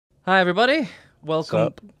Hi everybody,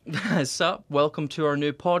 welcome. Sup? Sup? Welcome to our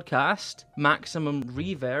new podcast, Maximum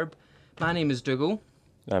Reverb. My name is Dougald,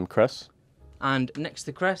 I'm Chris. and next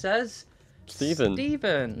to Chris is Stephen.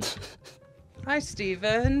 Stephen. Hi,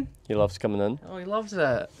 Stephen. He loves coming in. Oh, he loves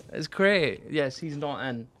it. It's great. Yes, he's not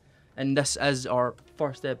in, and this is our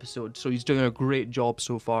first episode, so he's doing a great job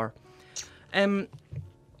so far.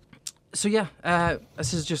 So yeah,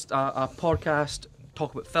 this is just a podcast.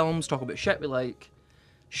 Talk about films. Talk about shit we like.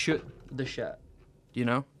 Shoot the shit, you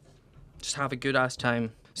know? Just have a good ass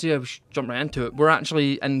time. So yeah, we should jump right into it. We're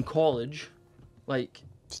actually in college, like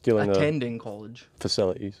Stealing attending college, the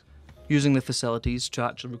facilities. using the facilities to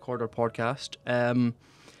actually record our podcast. What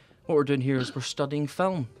we're doing here is we're studying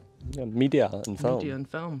film, Yeah, media and film. media and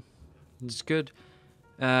film. It's good.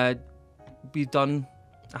 We've done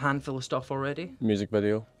a handful of stuff already. Music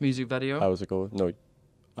video. Music video. I was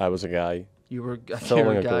a guy. You were a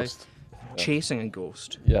Filming a guy ghost. chasing a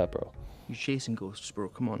ghost. Yeah, bro. You chasing ghosts, bro.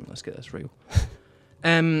 Come on, let's get this real.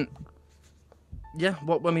 Yeah.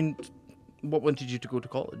 What wanted you to go to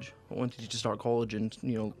college? What wanted you to start college and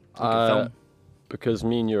look at film? Because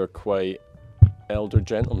me and you are quite elder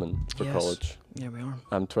gentlemen for Yes. college. Yeah, we are.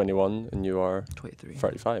 I'm 21 and you are 23,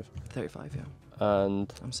 35. 35. Yeah,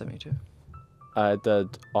 And I'm 72. I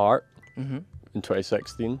did art Mhm. in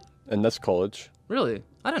 2016 in this college. Really?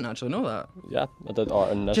 I didn't actually know that. Yeah, I did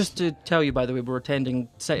art in this. Just to tell you, by the way, we're attending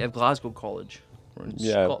City of Glasgow College. We're in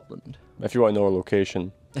Yeah. Scotland. If you want to know our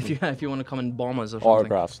location, If you want to come and bomb us or something.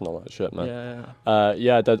 autographs and all that shit, man. Yeah.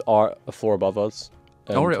 Yeah, I did art a floor above us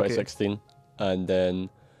in Oh, right, okay. 2016, and then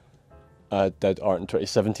I did art in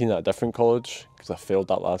 2017 at a different college because I failed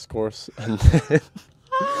that last course, and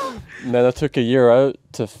then I took a year out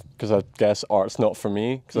because I guess art's not for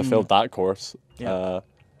me because I failed that course, Yeah.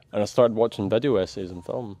 and I started watching video essays and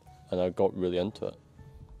film, and I got really into it,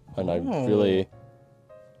 and I Oh. really.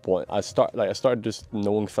 I started just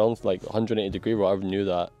knowing films like 180 Degree, where I knew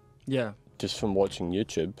that Yeah. just from watching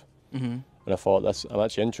YouTube. Mhm. And I thought, I'm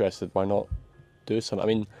actually interested. Why not do something? I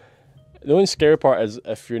mean, the only scary part is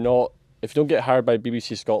if you don't get hired by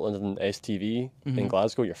BBC Scotland and STV in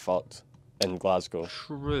Glasgow, you're fucked in Glasgow.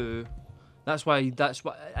 True. That's why.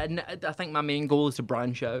 I think my main goal is to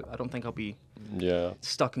branch out. I don't think I'll be Yeah.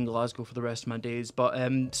 stuck in Glasgow for the rest of my days. But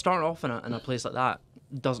starting off in a place like that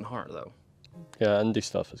doesn't hurt though. Yeah, indie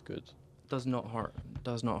stuff is good. Does not hurt.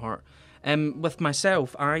 Does not hurt. With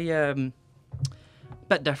myself, I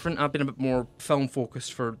bit different. I've been a bit more film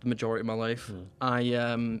focused for the majority of my life.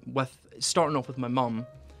 With starting off with my mum,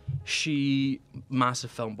 she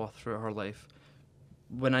massive film buff throughout her life.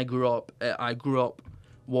 When I grew up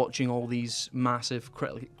watching all these massive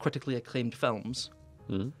critically acclaimed films,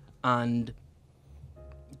 and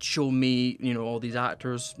show me all these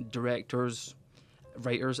actors, directors,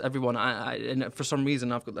 writers, everyone. And for some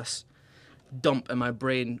reason I've got this dump in my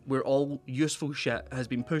brain where all useful shit has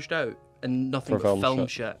been pushed out and nothing For but film film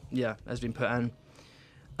shit has been put in.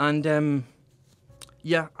 And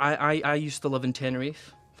I used to live in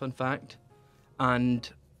Tenerife, fun fact, and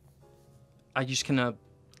I just kind of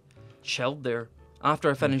chilled there after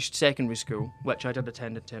I finished secondary school, which I did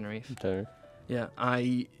attend in Tenerife. Okay. Yeah,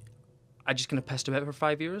 I just kind of pissed about for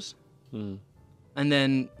 5 years. And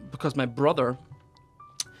then because my brother,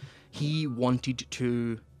 he wanted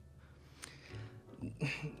to,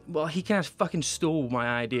 well, he kind of fucking stole my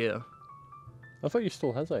idea. I thought you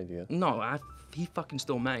stole his idea. No, he fucking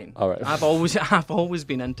stole mine. All right. I've always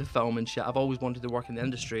been into film and shit. I've always wanted to work in the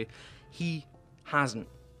industry. He hasn't.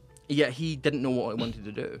 Yet he didn't know what I wanted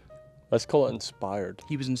to do. Let's call it inspired.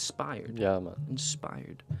 He was inspired. Yeah, man.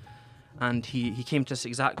 Inspired. And he came to this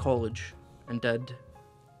exact college and did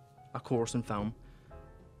a course in film.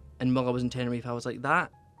 And while I was in Tenerife, I was like,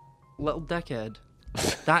 that little dickhead,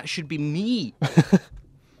 that should be me.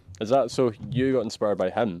 Is that so? You got inspired by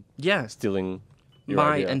him Yeah, stealing your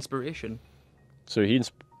my idea? inspiration. So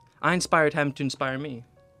I inspired him to inspire me.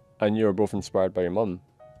 and you were both inspired by your mum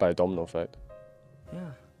by a domino effect. Yeah,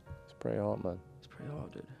 It's pretty hot, man. it's pretty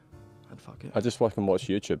hard, dude. I'd fuck it. I just fucking watch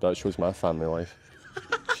YouTube. That shows my family life.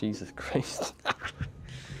 Jesus Christ.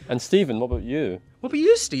 And Stephen, what about you? What about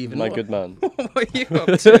you, Stephen? My good man. What are you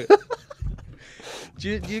up to?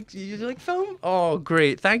 do you like film? Oh,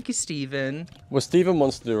 great. Thank you, Stephen. Well, Stephen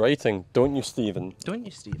wants to do writing, don't you, Stephen? Don't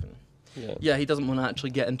you, Stephen? Yeah. Yeah, he doesn't want to actually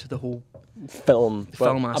get into the whole Film.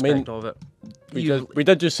 film But, aspect of it. we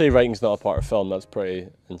did just say writing's not a part of film. That's pretty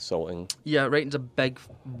insulting. Yeah, writing's a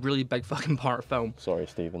really big fucking part of film. Sorry,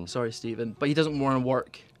 Stephen. Sorry, Stephen. But he doesn't want to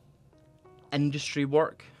work industry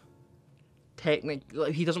work.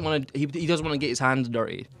 He doesn't want to. He doesn't want to get his hands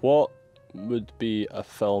dirty. What would be a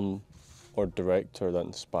film or director that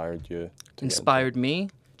inspired you? Inspired me.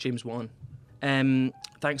 James Wan.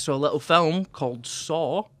 Thanks to a little film called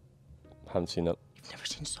Saw. Haven't seen it. You've never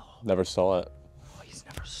seen Saw? Never saw it. Oh, he's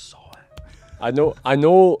never saw it. I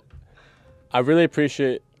know. I really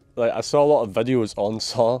appreciate. Like, I saw a lot of videos on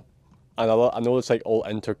Saw, and I know it's like all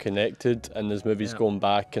interconnected, and there's movies going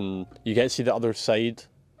back, and you get to see the other side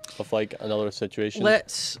of like another situation.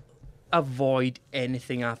 Let's avoid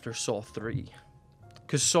anything after Saw 3,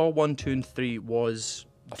 because Saw 1, 2, and 3 was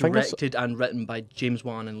directed and written by James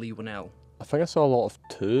Wan and Lee Winnell. I think I saw a lot of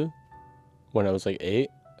 2 when I was like 8,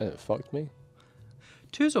 and it fucked me.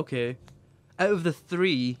 2's okay. Out of the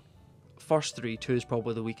first three, 2 is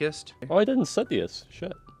probably the weakest. Oh, I did Insidious.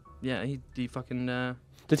 Shit. Yeah, he fucking...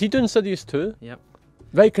 Did he do Insidious 2? Yep.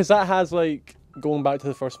 Right, because that has like going back to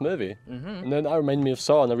the first movie. Mm-hmm. And then that reminded me of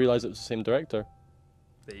Saw, and I realised it was the same director.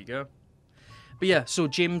 There you go. But yeah, so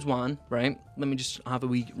James Wan, right? Let me just have a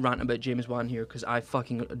wee rant about James Wan here, because I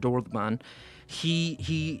fucking adore the man.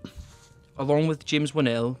 He, along with James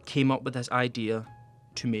Winnell, came up with this idea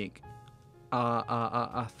to make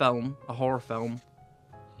a film, a horror film,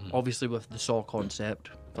 obviously with the Saw concept.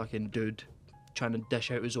 Fucking dude trying to dish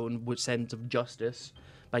out his own sense of justice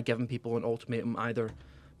by giving people an ultimatum: either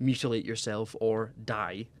mutilate yourself or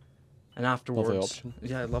die. And afterwards, lovely option.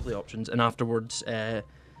 Yeah, lovely options. And afterwards,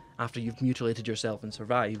 after you've mutilated yourself and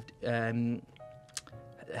survived,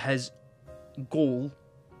 his goal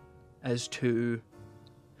is to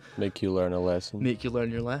make you learn a lesson. Make you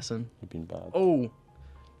learn your lesson. You've been bad. Oh,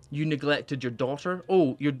 you neglected your daughter.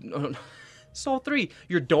 Oh, Saw 3.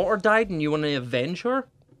 Your daughter died and you want to avenge her?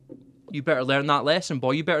 You better learn that lesson,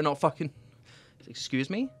 boy. You better not fucking... Excuse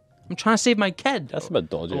me? I'm trying to save my kid. That's a bit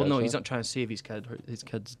dodgy. Oh, no, he's not trying to save his kid. His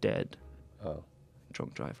kid's dead. Oh.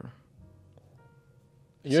 Drunk driver.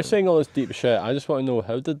 You're saying all this deep shit. I just want to know,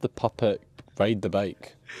 how did the puppet ride the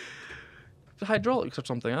bike? The hydraulics or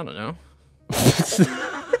something, I don't know.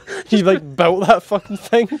 He like built that fucking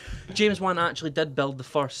thing? James Wan actually did build the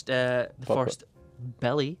first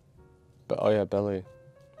belly. But oh yeah,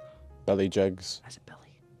 Billy Jigs. Is it Billy?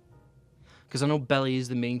 Because I know Billy is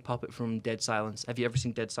the main puppet from Dead Silence. Have you ever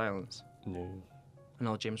seen Dead Silence? No.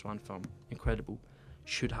 Another James Wan film. Incredible.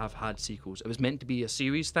 Should have had sequels. It was meant to be a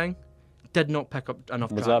series thing. Did not pick up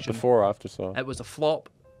enough traction. Was that before or after Saw? It was a flop.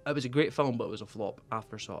 It was a great film, but it was a flop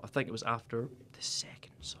after Saw. I think it was after the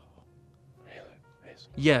second Saw. Really?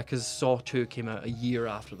 Yeah, because Saw 2 came out a year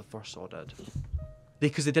after the first Saw did.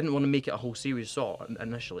 Because they didn't want to make it a whole series Saw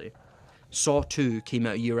initially. Saw 2 came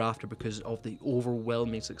out a year after because of the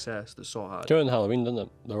overwhelming success that Saw had. During Halloween, didn't it?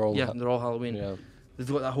 They're all Halloween. Yeah. They've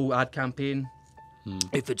got that whole ad campaign.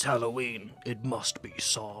 If it's Halloween, it must be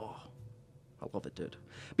Saw. I love it, dude.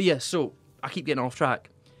 But yeah, so I keep getting off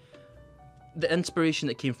track. The inspiration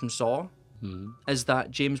that came from Saw is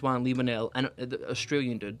that James Wan, Lee Winnell, and the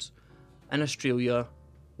Australian dudes in Australia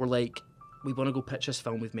were like, we want to go pitch this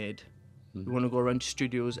film we've made. We want to go around to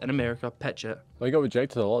studios in America, pitch it. Well, he got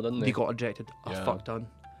rejected a lot, didn't they? They got rejected a fuck ton.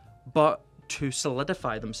 But to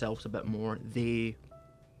solidify themselves a bit more, they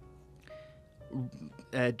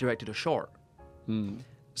directed a short.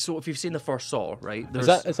 So if you've seen the first Saw, right?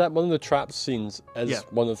 Is that one of the trap scenes?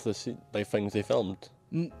 One of the things they filmed?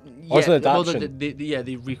 Yeah, well,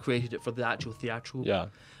 they recreated it for the actual theatrical. Yeah.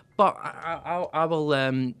 But I will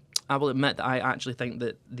admit that I actually think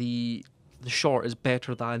that the short is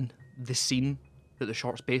better than the scene that the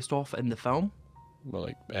short's based off in the film. Well,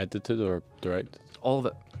 like edited or directed? All of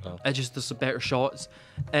it. Oh. It's just there's some better shots.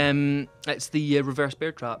 It's the reverse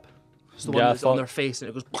bear trap. It's the one that's on their face and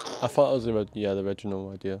it goes... I thought it was the original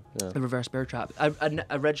idea. Yeah. The reverse bear trap.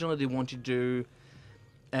 Originally they wanted to do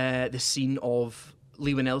the scene of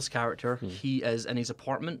Lee Winnell's character. He is in his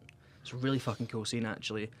apartment. It's a really fucking cool scene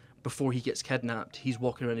actually. Before he gets kidnapped, he's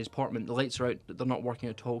walking around his apartment. The lights are out, they're not working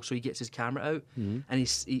at all. So he gets his camera out and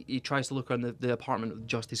he tries to look around the apartment with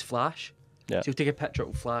just his flash. Yeah. So he'll take a picture, it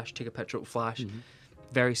will flash, take a picture, it will flash.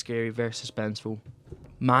 Very scary, very suspenseful,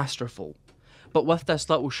 masterful. But with this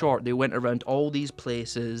little short, they went around all these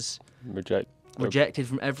places, rejected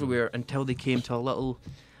from everywhere, until they came to a little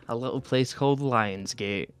place called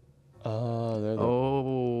Lionsgate.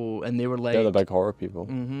 And they were like... They're the big horror people.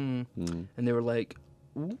 And they were like,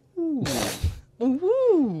 ooh,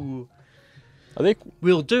 ooh.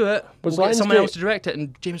 We'll do it. We'll get someone else to direct it.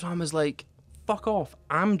 And James Wan was like, fuck off,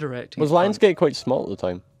 I'm directing. Was Lionsgate quite small at the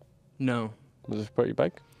time? No. Was it pretty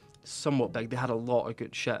big? Somewhat big. They had a lot of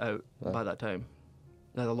good shit out by that time.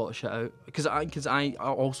 They had a lot of shit out. Because I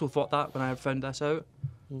also thought that when I found this out.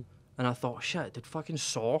 And I thought, shit, did fucking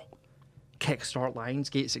Saw kickstart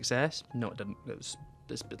Lionsgate success? No, it didn't. It's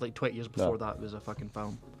like 20 years before that it was a fucking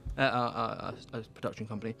film. A production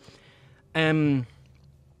company.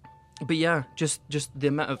 But yeah, just the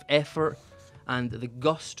amount of effort and the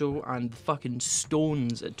gusto and the fucking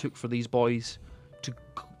stones it took for these boys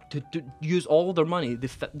to use all their money.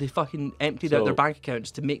 They fucking emptied out their bank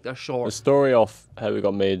accounts to make their short. The story of how it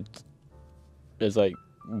got made is like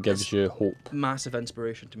gives you hope. Massive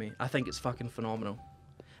inspiration to me. I think it's fucking phenomenal.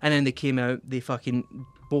 And then they came out. They fucking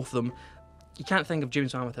both of them. You can't think of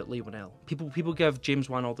James Wan without Lee Winnell. People give James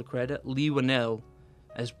Wan all the credit. Lee Winnell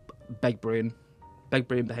is big brain behind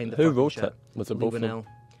the. Who fucking wose shit. it? Was it Lee both of Winnell.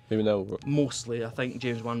 them? Lee Winnell wrote. Mostly, I think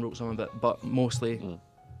James Wan wrote some of it, but mostly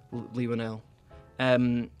Lee Winnell.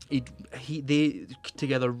 They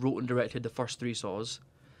together wrote and directed the first 3 Saws,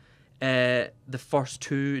 the first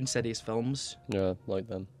 2 Insidious films. Yeah, like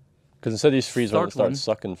them. Because Insidious 3 is when it started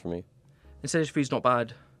sucking for me. Insidious 3 is not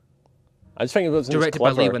bad. I just think it was Directed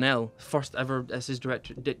clever. by Lee Winnell. First ever, as his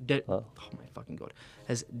director. Oh my fucking god!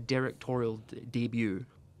 His directorial debut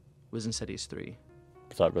was Insidious 3.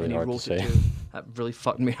 Is that really hard to say? Too. That really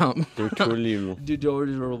fucked me up. Directorial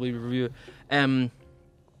review.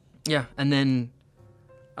 Yeah, and then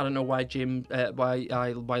I don't know why why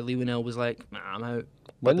Lee Winnell was like, nah, I'm out.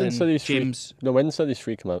 When did Insidious 3? No, when did Insidious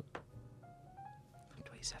 3 come out?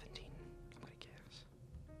 2017. I'm gonna guess.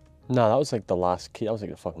 Nah, that was like the last key. That was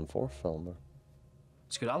like the fucking 4th film.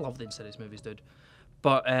 It's good. I love the Insidious movies, dude.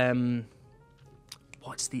 But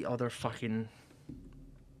what's the other fucking?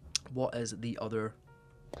 What is the other?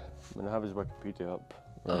 I'm gonna have his Wikipedia up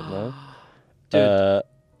right now. Dude,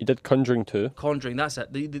 he did Conjuring 2. Conjuring, that's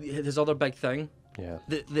it. His other big thing. Yeah.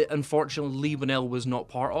 The unfortunately Lee Winnell was not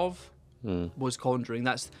part of was Conjuring.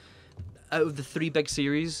 That's out of the 3 big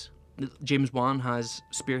series that James Wan has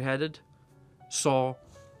spearheaded. Saw,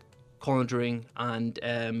 Conjuring, and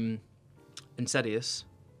Insidious.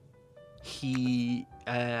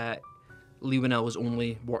 Lee Winnell was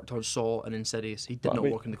only worked on Saw and Insidious. He did not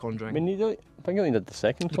work in The Conjuring. I mean, I think he only did the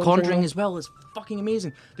second. The Conjuring as well is fucking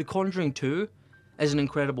amazing. The Conjuring 2 is an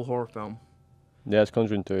incredible horror film. Yeah, it's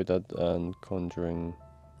Conjuring 2 did, and Conjuring.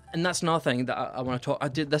 And that's another thing that I want to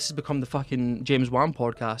talk. This has become the fucking James Wan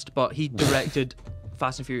podcast, but he directed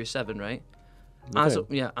Fast and Furious 7, right?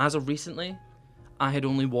 Okay. As of recently, I had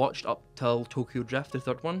only watched up till Tokyo Drift, the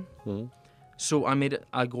 3rd one. Mm-hmm. So I made it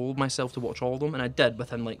a goal myself to watch all of them, and I did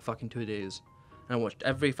within like fucking 2 days. And I watched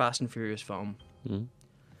every Fast and Furious film. Mm-hmm.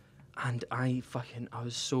 And I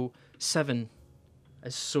was so... 7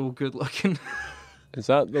 is so good looking. Is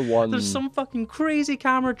that the one? There's some fucking crazy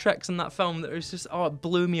camera tricks in that film that was just... Oh, it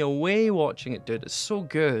blew me away watching it, dude. It's so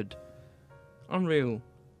good. Unreal.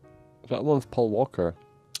 Is that one with Paul Walker?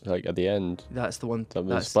 Like at the end? That's the one.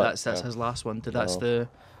 That's his last one. That's the...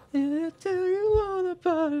 I'll tell you all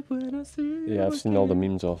about it when I see you. Yeah, I've seen all the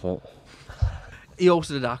memes of it. He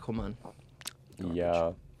also did Aquaman.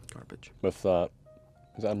 Garbage. With that,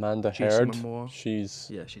 is that Amanda Jason Heard? Momoa.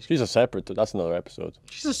 She's a a separate. That's another episode.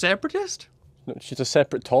 She's a separatist? No, she's a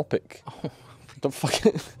separate topic. Oh. Don't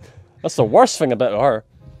fucking. That's the worst thing about her.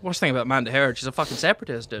 Worst thing about Amanda Heard, she's a fucking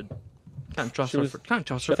separatist, dude. Can't trust her for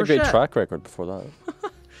shit. She had a great track record before that.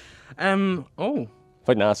 Oh. I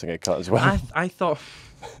think that's gonna get cut as well.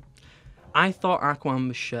 I thought Aquaman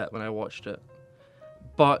was shit when I watched it.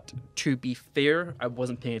 But to be fair, I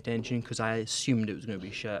wasn't paying attention because I assumed it was going to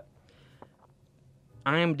be shit.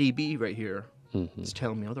 IMDb right here is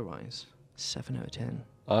telling me otherwise. 7 out of 10.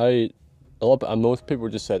 Most people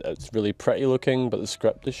just said it's really pretty looking, but the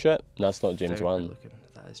script is shit. And that's not James Wan.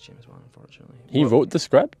 That is James Wan, unfortunately. He wrote the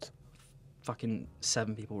script? Fucking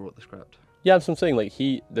 7 people wrote the script. Yeah, that's what I'm saying. Like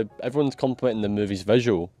everyone's complimenting the movie's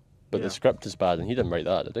visual, but the script is bad, and he didn't write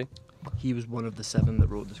that, did he? He was one of the 7 that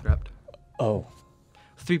wrote the script. Oh.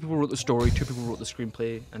 3 people wrote the story, 2 people wrote the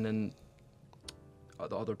screenplay, and then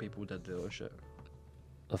the other people did the other shit.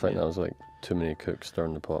 I think that was like too many cooks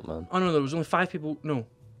stirring the pot, man. Oh no, there was only 5 people. No,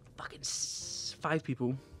 fucking 5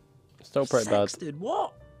 people. Still pretty 6, bad. Dude,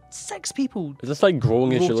 what? 6 people. Is this like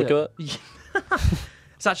growing as you look at it?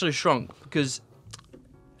 It's actually shrunk because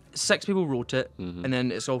 6 people wrote it, and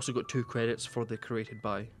then it's also got 2 credits for the created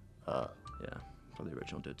by. Yeah, for the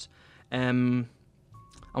original dudes.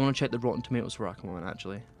 I want to check the Rotten Tomatoes for Aquaman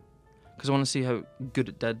actually, because I want to see how good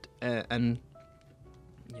it did. And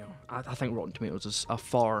you know, I think Rotten Tomatoes is a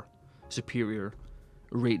far superior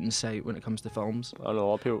rating site when it comes to films. I know a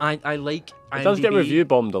lot of people. I like. It does get review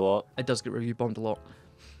bombed a lot. It does get review bombed a lot,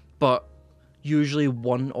 but usually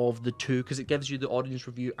one of the 2, because it gives you the audience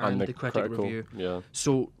review and the critic review. Yeah.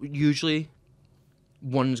 So usually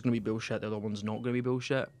one's going to be bullshit, the other one's not going to be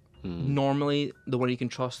bullshit. Normally, the one you can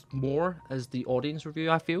trust more is the audience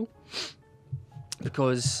review, I feel.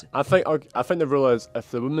 Because I think the rule is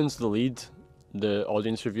if the woman's the lead, the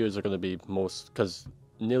audience reviews are going to be most, because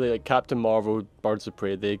nearly like Captain Marvel, Birds of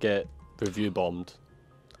Prey, they get review bombed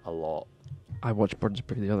a lot. I watched Birds of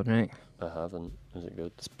Prey the other night. I haven't. Is it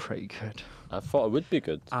good? It's pretty good. I thought it would be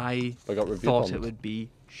good. I Got review thought bombed. it would be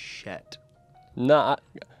shit. Nah,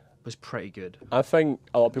 It was pretty good. I think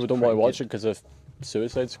a lot of people don't want to pretty watch good. it because of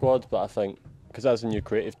Suicide Squad, but I think because that's a new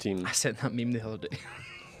creative team. I sent that meme the other day.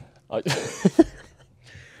 I,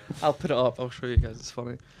 I'll put it up. I'll show you guys. It's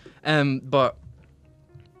funny. But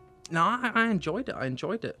no, I enjoyed it. I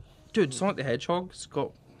enjoyed it. Dude, Sonic the Hedgehog's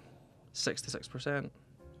got 66%.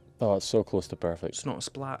 oh, it's so close to perfect. It's not a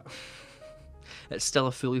splat. It's still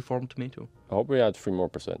a fully formed tomato. I hope we add 3% more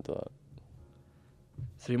to that.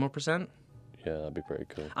 3 more percent. Yeah, that'd be pretty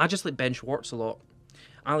cool. I just like Ben Schwartz a lot.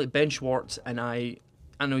 I like Ben Schwartz, and I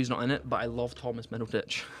know he's not in it, but I love Thomas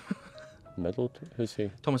Middleditch. Who's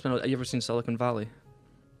he? Thomas Middleditch. Have you ever seen Silicon Valley?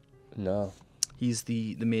 No. He's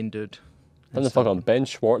the main dude. What the fuck on? Ben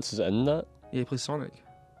Schwartz is in that? Yeah, he plays Sonic.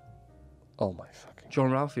 Oh my fucking. John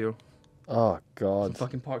Ralphio Oh from god.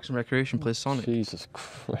 fucking Parks and Recreation plays Sonic. Jesus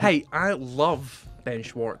Christ. Hey, I love Ben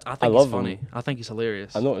Schwartz. I think love he's funny. him. I think he's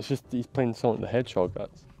hilarious. I know, it's just he's playing Sonic the Hedgehog.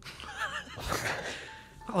 That's.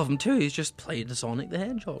 I love him too. He's just played the Sonic the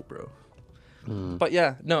Hedgehog, bro. Mm. But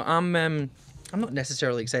yeah, no, I'm not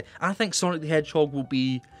necessarily excited. I think Sonic the Hedgehog will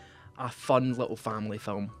be a fun little family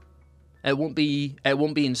film. It won't be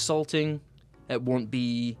insulting. It won't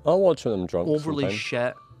be I'll watch when I'm drunk. overly sometime.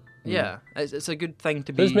 shit. Yeah, it's a good thing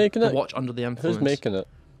to Who's making to it? watch under the influence. Who's making it?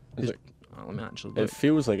 Oh, let me actually It look.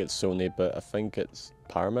 feels like it's Sony, but I think it's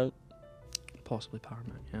Paramount. Possibly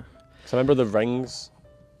Paramount, yeah. So remember the rings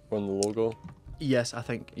on the logo? Yes, I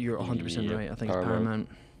think you're 100% Yeah, right. I think Paramount. it's Paramount.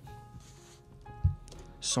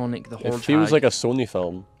 Sonic the Hedgehog. It feels like a Sony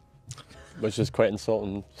film, which is quite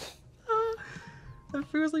insulting. It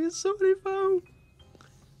feels like a Sony film.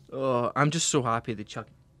 Oh, I'm just so happy they chuck.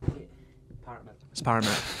 Paramount. It's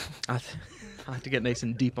Paramount. I had to get nice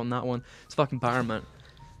and deep on that one. It's fucking Paramount.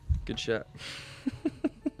 Good shit.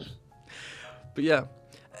 But yeah,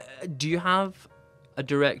 do you have a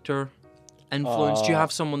director influence? Do you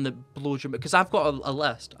have someone that blows your? Because I've got a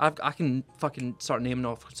list. I can fucking start naming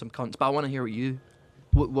off some cunts, but I want to hear what you.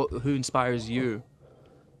 Who inspires you?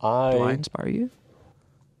 Do I inspire you?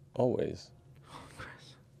 Always.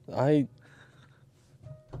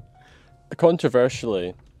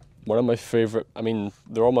 Controversially, one of my favourite, I mean,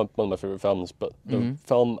 they're all one of my favourite films, but the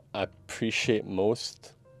film I appreciate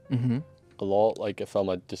most, a lot, like a film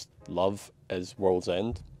I just love, is World's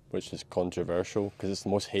End, which is controversial, because it's the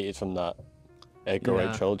most hated from that Edgar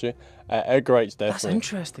Wright trilogy. Edgar Wright's That's definitely...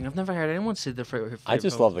 interesting. I've never heard anyone say their favourite. I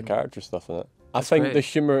just love the character stuff in it. That's I think great. the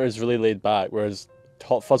humour is really laid back, whereas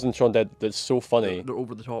Hot Fuzz and Shaun Dead, that's so funny. They're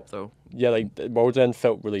over the top though. Yeah, like World's End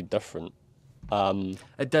felt really different.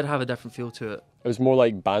 It did have a different feel to it. It was more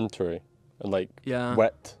like bantery and like Yeah.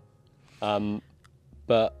 wit.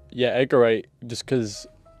 But yeah, Edgar Wright, just because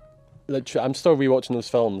I'm still rewatching those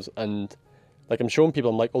films and like I'm showing people,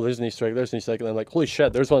 I'm like, oh, there's an Easter egg, there's an Easter egg, and I'm like, holy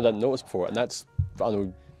shit, there's one I didn't notice before, and that's, I don't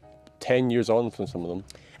know, 10 years on from some of them.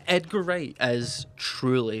 Edgar Wright is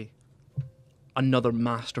truly another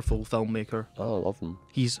masterful filmmaker. Oh, I love them.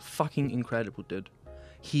 He's fucking incredible, dude.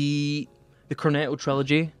 The Cornetto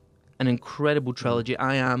trilogy, an incredible trilogy.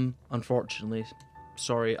 I am, unfortunately,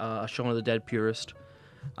 sorry, a Shaun of the Dead purist.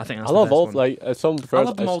 I think that's I the love best all, one. like, some I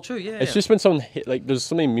love them all too, yeah. It's just when someone, like, there's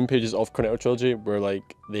so many meme pages of Cornetto trilogy where,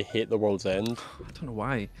 like, they hate the World's End. I don't know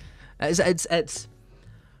why. It's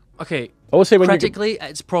okay. I will say when Critically,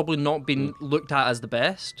 it's probably not been looked at as the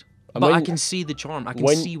best, but when- I can see the charm. I can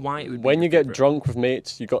see why it would be when your you get favourite. drunk with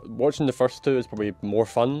mates, watching the first two is probably more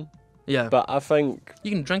fun. Yeah, But I think,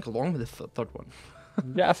 you can drink along with the third one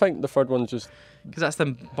yeah, I think the third one's just because that's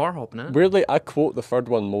them bar hopping, innit? weirdly. I quote the third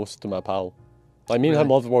one most to my pal. Like me and him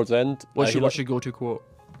Really? love the World's End. What's He your go-to quote?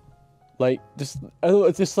 like just I don't know,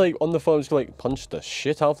 it's just like on the phone, just like punch the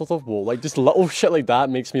shit out of the wall. Like just little shit like that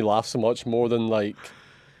makes me laugh so much more than like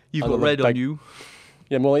You've I got don't know, red on big- you.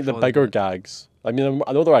 yeah, more like the Shaun of the bigger Dead. gags. I mean,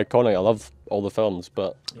 I know they're iconic. I love all the films,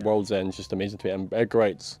 but World's End's just amazing to me. And Edgar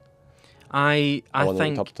Wright's I one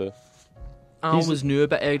think up to. I always knew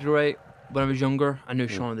about Edgar Wright when I was younger. I knew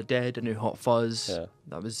Shaun of the Dead. I knew Hot Fuzz. Yeah.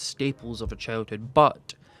 That was staples of a childhood.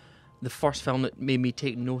 But the first film that made me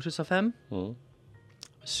take notice of him was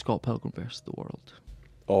Scott Pilgrim vs. the World.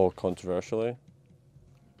 Oh, controversially,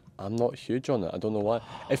 I'm not huge on it. I don't know why.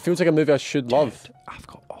 It feels like a movie I should love. Dude, I've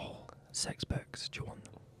got all 6 books. Do you want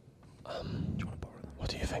them? Do you want to borrow them? What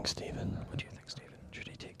do you think, Stephen? What do you think, Stephen? Should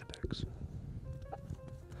he take the books?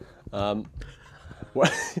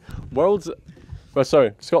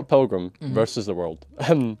 Scott Pilgrim versus the World.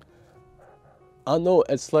 I know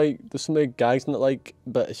it's like there's so many gags in it, like,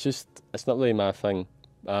 but it's not really my thing.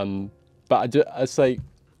 But I do. It's like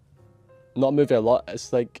not a movie a lot.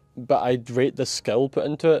 It's like, but I'd rate the skill put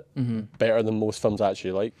into it better than most films I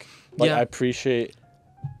actually like. Like I appreciate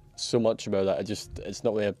so much about it. It's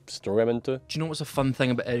not really a story I'm into. Do you know what's a fun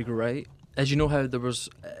thing about Edgar Wright? As you know how there was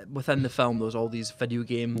within the film there was all these video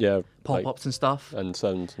game pop-ups and stuff and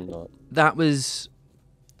sounds and that. That was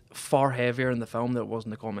far heavier in the film than it was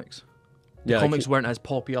in the comics. The comics weren't as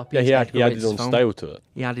poppy up. Yeah, he had his own style to it.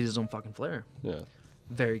 He added his own fucking flair. Yeah,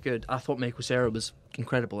 very good. I thought Michael Cera was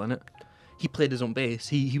incredible in it. He played his own bass.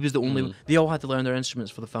 He was the only. They all had to learn their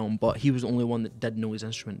instruments for the film, but he was the only one that did know his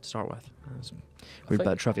instrument to start with. That's a weird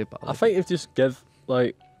bad trivia, but I think if just give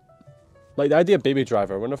like the idea of Baby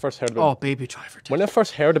Driver. When I first heard about Baby Driver. Dude. When I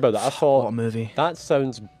first heard about that, I thought, what a movie. That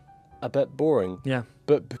sounds a bit boring. Yeah,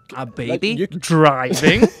 but a baby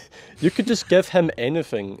driving. You could just give him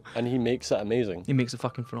anything, and he makes it amazing. He makes it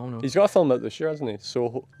fucking phenomenal. He's got a film out this year, hasn't he?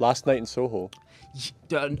 Soho, Last Night in Soho.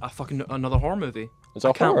 Another horror movie. Is it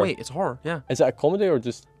a can't horror? wait. It's horror. Yeah. Is it a comedy or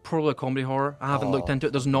just probably a comedy horror? I haven't looked into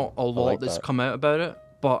it. There's not a lot that's come out about it,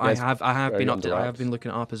 but I have been looking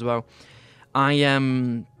it up as well. I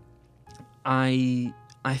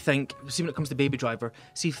think, see, when it comes to Baby Driver,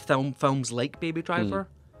 see films like Baby Driver,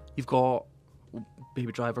 you've got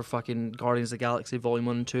Baby Driver, fucking Guardians of the Galaxy Volume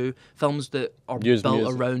 1 and 2, films that are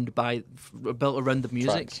built around the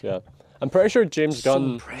music. Tracks, yeah. I'm pretty sure James Gunn...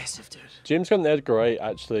 So impressive, dude. James Gunn and Edgar Wright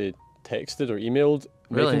actually texted or emailed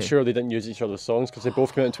making sure they didn't use each other's songs because they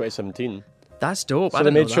both came out in 2017. That's dope. So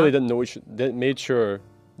they made sure they didn't know they made sure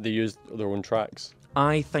they used their own tracks.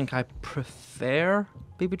 I think I prefer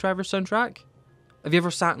Baby Driver's soundtrack. Have you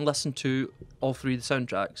ever sat and listened to all three of the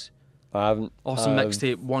soundtracks? I haven't. Awesome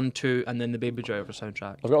Mixtape 1, 2, and then the Baby Driver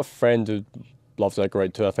soundtrack. I've got a friend who loves Edgar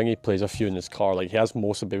Wright too. I think he plays a few in his car. Like he has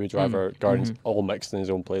most of Baby Driver, Guardians all mixed in his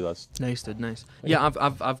own playlist. Nice, dude. Nice. Yeah,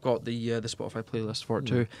 I've got the Spotify playlist for it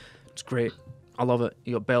too. It's great. I love it.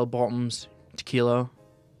 You got Bell Bottoms, Tequila,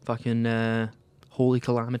 fucking Holy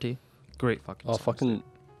Calamity. Great fucking. Oh, fucking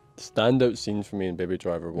standout scene for me in Baby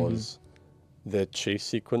Driver was the chase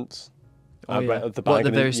sequence. At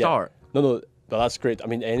the very start. No, but that's great. I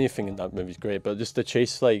mean, anything in that movie is great, but just the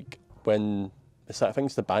chase, like when I think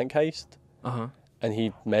it's the bank heist, and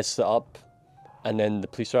he messes it up, and then the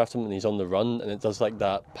police are after him, and he's on the run, and it does like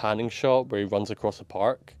that panning shot where he runs across the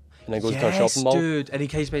park, and then goes to a shopping mall. Dude, and he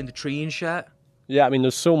hides behind the tree and shit. Yeah, I mean,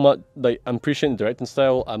 there's so much. Like, I'm appreciating the directing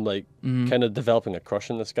style. I'm like kind of developing a crush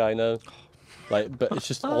on this guy now. Like, but it's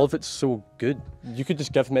just all of it's so good. You could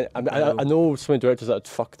just give him. I know so many directors that would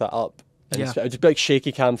fuck that up. And it'd just be like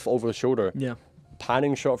shaky cam over the shoulder. Yeah.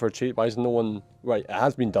 Panning shot for a chase. Why is no one... Right, it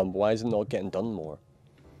has been done, but why is it not getting done more?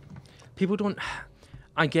 People don't...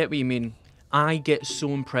 I get what you mean. I get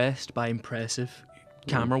so impressed by impressive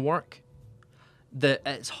camera work that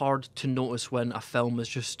it's hard to notice when a film is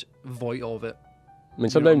just void of it. I mean,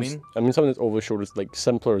 sometimes... something that's over the shoulder is like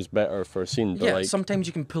simpler is better for a scene. But like, sometimes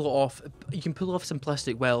you can pull it off. You can pull off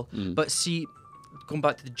simplistic well, but see... Going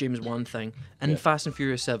back to the James Wan thing, and Fast and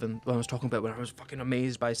Furious 7, when I was talking about when I was fucking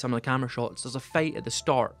amazed by some of the camera shots, there's a fight at the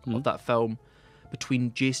start of that film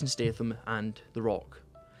between Jason Statham and The Rock.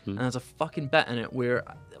 And there's a fucking bit in it where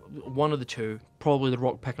one of the two, probably The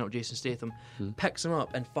Rock picking up Jason Statham, picks him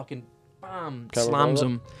up and fucking bam, slams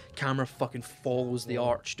him. Camera fucking follows the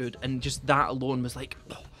arch, dude. And just that alone was like,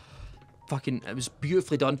 fucking, it was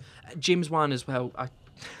beautifully done. James Wan as well, I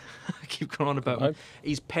keep going on about him.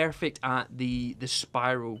 He's perfect at the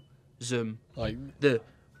spiral zoom. Like the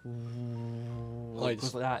like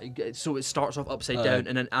that. So it starts off upside down,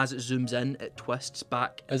 and then as it zooms in, it twists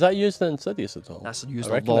back. Is that used in Insidious at all? That's used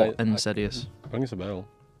a lot in Insidious. Rings a bell.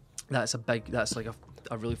 That's like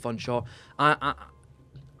a really fun shot.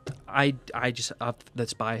 I just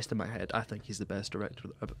that's biased in my head. I think he's the best director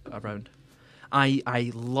around.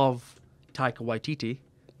 I love Taika Waititi.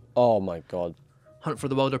 Oh my god. Hunt for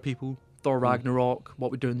the Wilder People, Thor Ragnarok,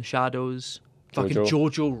 What We Do in the Shadows, fucking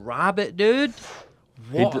Jojo Rabbit, dude.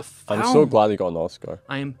 What a film. I'm so glad he got an Oscar.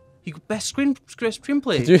 He got best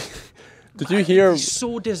screenplay. Did you hear? He's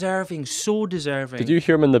so deserving. Did you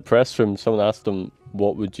hear him in the press room? Someone asked him,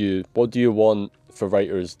 what do you want for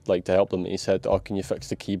writers like to help them? And he said, "Oh, can you fix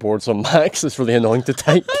the keyboards on Macs? It's really annoying to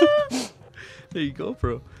type." There you go,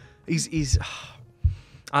 bro. He's.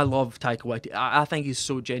 I love Taika Waititi. I think he's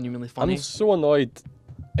so genuinely funny. I'm so annoyed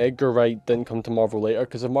Edgar Wright didn't come to Marvel later,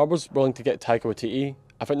 because if Marvel's willing to get Taika Waititi,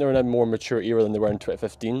 I think they're in a more mature era than they were in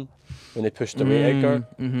 2015 when they pushed away Edgar.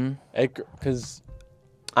 Edgar, because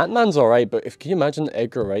Ant-Man's alright, but can you imagine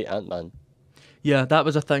Edgar Wright Ant-Man? Yeah, that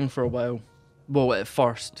was a thing for a while. Well, at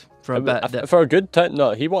first, for a bit. For a good time,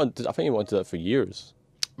 no, I think he wanted that for years.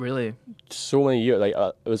 Really? So many years, like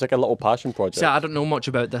it was like a little passion project. See, I don't know much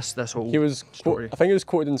about this whole He was, story. I think he was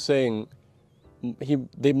quoted in saying,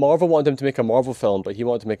 Marvel wanted him to make a Marvel film, but he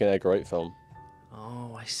wanted to make an Edgar Wright film.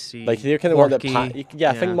 Oh, I see. Like they kind of wanted Quirky. it.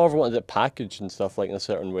 I think Marvel wanted it packaged and stuff like in a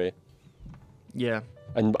certain way, Yeah.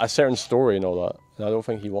 and a certain story and all that. And I don't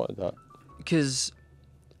think he wanted that. Because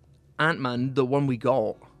Ant-Man, the one we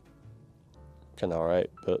got, Kind of alright,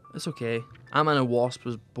 but it's okay. Ant-Man and Wasp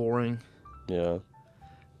was boring. yeah.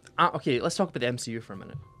 Okay, let's talk about the MCU for a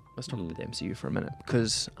minute.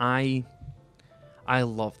 Because I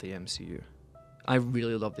love the MCU. I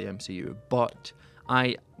really love the MCU, but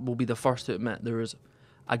I will be the first to admit there is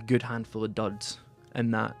a good handful of duds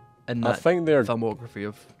in that I think they're filmography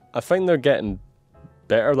of. I think they're getting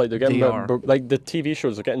better. Like they're getting They are. like the TV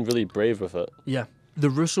shows are getting really brave with it. Yeah,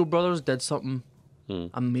 the Russo brothers did something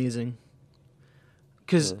amazing.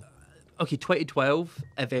 Because, okay, 2012,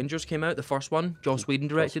 Avengers came out, the first one. Joss Whedon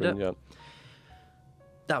directed it. Yeah,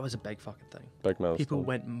 That was a big fucking thing. big milestone. People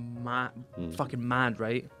went mad, fucking mad,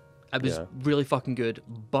 right? It was Yeah. really fucking good,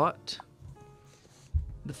 but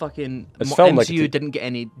the fucking It's filmed like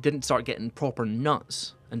MCU didn't start getting proper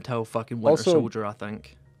nuts until fucking Winter Also- Soldier, I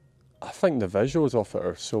think. I think the visuals of it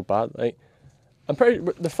are so bad. Like, I'm pretty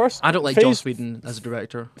the first. I don't like Joss Whedon as a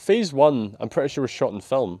director. Phase 1, I'm pretty sure was shot in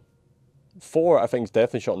film. 4, I think is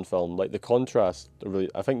definitely shot in film. Like the contrast, really.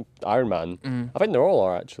 I think Iron Man. I think they all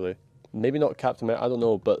are actually. Maybe not Captain America. I don't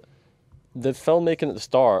know, but the filmmaking at the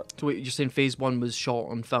start. So wait, you're saying Phase 1 was shot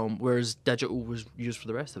on film, whereas digital was used for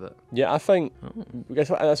the rest of it? Yeah, I think. And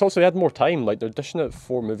it's also they had more time. Like they're dishing out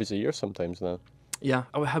 4 movies a year sometimes now. Yeah.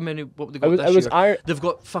 Oh, how many? What would they got It was. this It was year? Iron. They've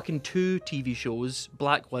got fucking 2 TV shows: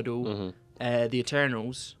 Black Widow, The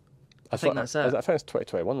Eternals. I think that's it. I think it's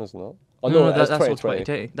 2021, isn't it? Oh No, no, that's all 2020.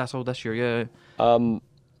 2020. That's all this year. Yeah.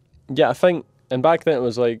 Yeah, I think. And back then it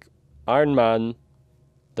was like Iron Man,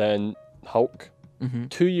 then Hulk.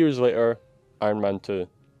 2 years later, Iron Man 2,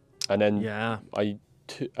 and then Yeah.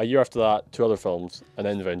 a year after that, 2 other films, and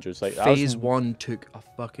then Avengers. Like that was- Phase 1 took a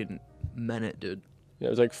fucking minute, dude. yeah,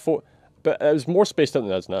 it was like 4, but it was more spaced out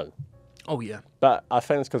than it is now. Oh yeah. But I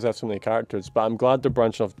think it's because they have so many characters. But I'm glad they're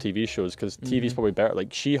branching off TV shows because TV's probably better.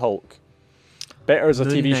 Like She-Hulk, better as a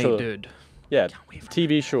Moon TV Knight, show. dude. Yeah, Can't wait for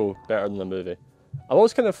TV show better than the movie. I've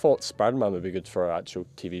always kind of thought Spider-Man would be good for an actual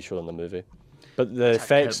TV show than the movie, but the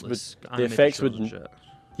effects would the effects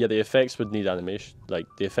would need animation. Like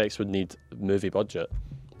the effects would need movie budget.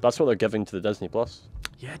 That's what they're giving to the Disney Plus.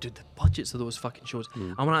 Yeah, dude, the budgets of those fucking shows.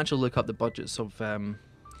 I want to actually look up the budgets of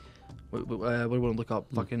what do we want to look up?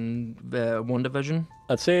 Fucking WandaVision.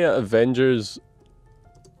 I'd say Avengers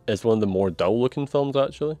is one of the more dull-looking films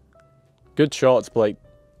actually. Good shots, but like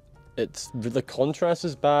it's the contrast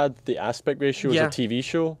is bad. The aspect ratio Yeah. is a TV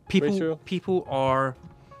show ratio. People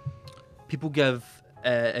give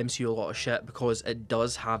MCU a lot of shit because it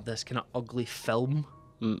does have this kind of ugly film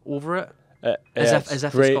over it, as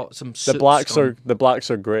if grey. it's got some the soot blacks scum. are the blacks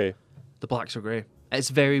are grey. The blacks are grey. It's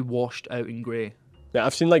very washed out in grey. Yeah,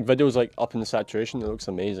 I've seen like videos like up in the saturation. It looks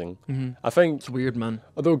amazing. I think It's weird, man.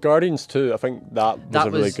 although Guardians 2, I think that was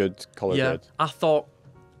a really good colour Yeah, grade. I thought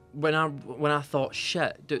when I thought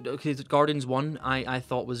shit, okay, Guardians 1 I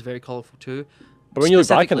thought was very colourful too. But when you look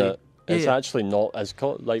back on Specifically- it, it's yeah. actually not as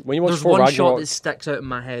like when you watch There's Thor one shot Ragnarok. that sticks out in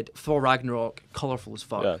my head. Thor Ragnarok, colourful as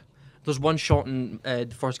fuck. Yeah. There's one shot in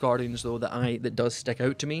the first Guardians though that does stick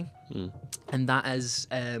out to me, and that is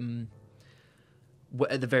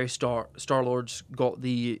at the very start, Star-Lord's got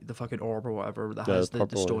the fucking orb or whatever that Yeah, has the the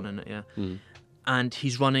purple stone one. in it, yeah. And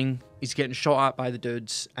he's running, he's getting shot at by the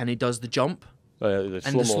dudes, and he does the jump. The And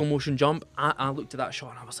the slow slow-mo. motion jump, I looked at that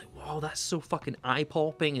shot and I was like, wow, that's so fucking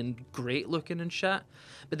eye-popping and great looking and shit.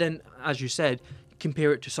 But then, as you said,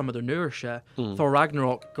 compare it to some of their newer shit. Thor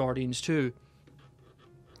Ragnarok, Guardians 2,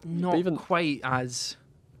 not even- quite as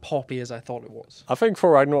poppy as I thought it was. I think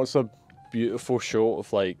Thor Ragnarok's a beautiful show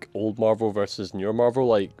of like old Marvel versus newer Marvel.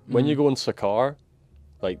 Like when you go in Sakaar,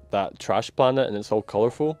 like that trash planet, and it's all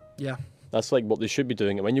colourful. Yeah. That's like what they should be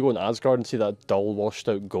doing. And when you go in Asgard and see that dull, washed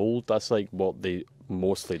out gold, that's like what they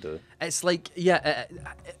mostly do. It's like, yeah,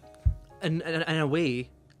 in a way,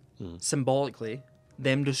 symbolically,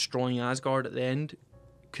 them destroying Asgard at the end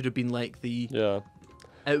could have been like the Yeah.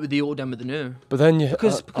 out with the old, in with the new. But then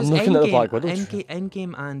Because I'm looking at the Black Widow.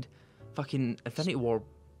 Endgame and fucking Infinity War,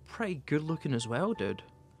 pretty good looking as well, dude.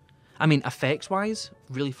 I mean, effects wise,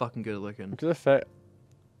 really fucking good looking. Because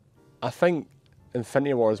I think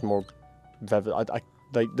Infinity War is more vivid. I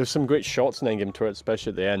like there's some great shots in Endgame to it, especially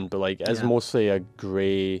at the end, but like it's Yeah. mostly a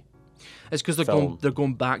grey. It's because they're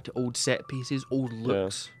going back to old set pieces, old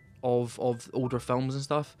looks of older films and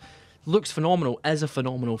stuff. looks phenomenal, is a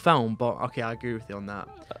phenomenal film, but okay, I agree with you on that.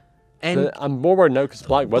 And I'm more worried now because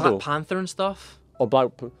Black Widow. Black Panther and stuff. Or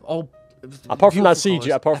All apart from that beautiful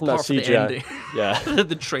CGI, apart from that the CGI, ending. yeah.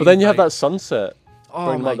 The train But then you have fight. that sunset.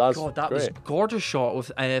 Oh my that's god, that was great. gorgeous shot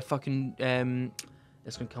with fucking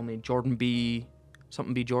it's gonna kill me. Jordan B.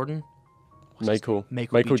 Something B. Jordan. Michael B.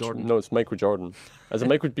 Jordan. No, it's Michael Jordan. Is it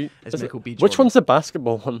Michael B? It's is Michael it? B. Which Jordan. one's the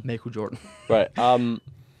basketball one? Michael Jordan. Right. Yeah,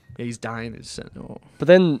 he's dying. It's But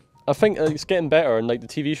then I think it's getting better, and like the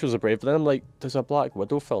TV shows are brave. But then I'm like, there's a Black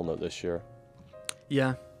Widow film out this year.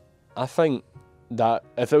 Yeah. I think that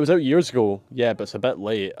if it was out years ago, yeah, but it's a bit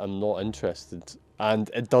late. I'm not interested, and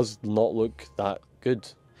it does not look that good.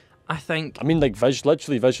 I think. I mean, like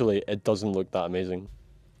literally visually, it doesn't look that amazing.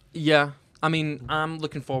 Yeah. I mean, I'm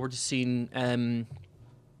looking forward to seeing.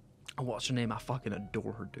 What's her name? I fucking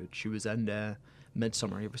adore her, dude. She was in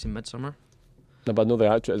Midsummer. You ever seen Midsummer? No, but I know the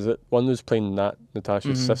actress. Is it one who's playing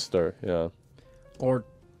Natasha's sister? Yeah. Or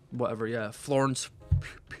whatever. Yeah, Florence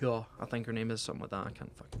Pugh. I think her name is something like that. I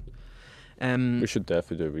can't fucking. We should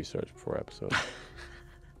definitely do research before episode.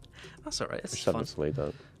 That's alright. We It's should have fun. this laid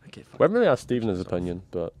out. Okay, fine. We haven't really asked Stephen his opinion,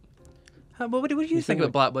 but What do you think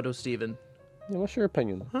about Black Widow, Stephen? yeah, what's your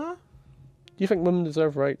opinion? Huh? Do you think women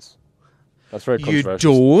deserve rights? That's very You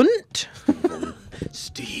controversial. don't?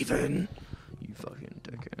 Stephen. You fucking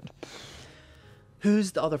dickhead.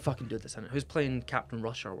 Who's the other fucking dude that's in it? Who's playing Captain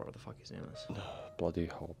Russia or whatever the fuck his name is? Bloody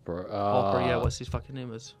Hopper. Hopper, yeah, what's his fucking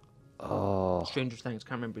name is? Oh, Stranger Things,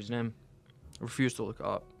 can't remember his name. I refuse to look it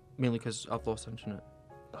up. Mainly because I've lost internet.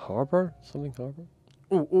 Harbour? Something Harbour?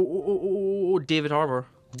 Oh, David Harbour.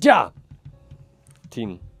 Yeah!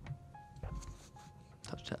 Teen.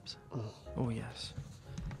 Touch tips. Oh, yes.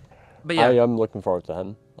 But yeah, I am looking forward to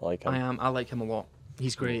him. I like him. I like him a lot.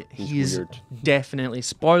 He's great. He's weird. Definitely.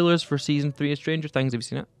 Spoilers for season 3 of Stranger Things. Have you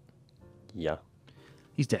seen it? Yeah.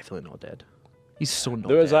 He's definitely not dead. He's so not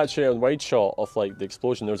There was dead. actually a wide shot of like the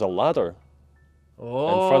explosion. There was a ladder.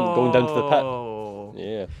 Oh. front going down to the pit.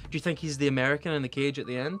 Yeah. Do you think he's the American in the cage at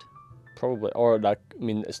the end? Probably. Or like, I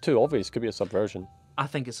mean, it's too obvious. Could be a subversion. I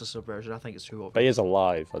think it's a subversion. I think it's too obvious. But he is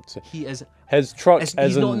alive, I'd say. He is. His truck He's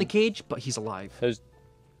isn't... not in the cage, but he's alive.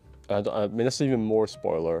 I mean, this is even more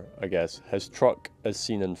spoiler, I guess. His truck is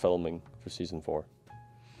seen in filming for season 4.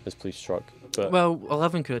 His police truck. But, Well,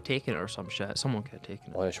 11 could have taken it or some shit. Someone could have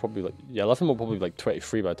taken it. well, it should probably like... Yeah, 11 will probably be like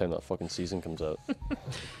 23 by the time that fucking season comes out.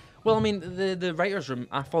 Well, I mean, the writers' room.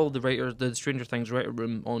 I followed the Stranger Things writer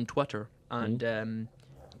room on Twitter, and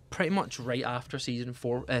pretty much right after season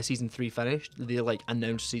 3 finished, they like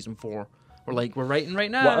announced season 4. We're like, we're writing right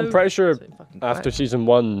now. Well, I'm pretty sure It's like fucking quiet. after season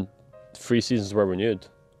 1, 3 seasons were renewed.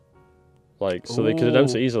 Like, so they could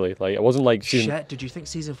announce it easily. Like, it wasn't like season... Shit, did you think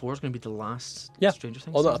season 4 is going to be the last Yeah. Stranger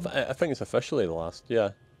Things Oh, no, season? I think it's officially the last. Yeah.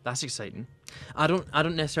 That's exciting. I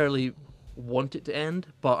don't necessarily want it to end,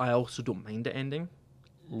 but I also don't mind it ending.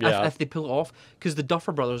 Yeah. If they pull it off, because the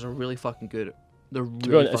Duffer Brothers are really fucking good. They're To really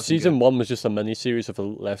be honest, if fucking season good. 1 was just a mini-series if it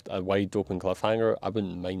left a wide open cliffhanger, I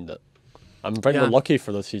wouldn't mind it. I'm very Yeah. lucky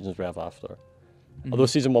for the seasons we have after. Mm-hmm. Although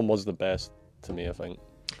season 1 was the best to me, I think.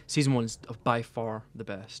 Season 1 is by far the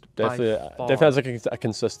best. Definitely, By far. definitely has like a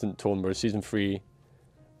consistent tone, whereas season 3...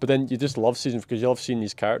 But then you just love season... Because you love seeing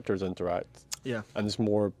these characters interact. Yeah, And it's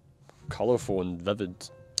more colourful and vivid. it's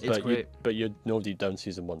but great. But you know deep down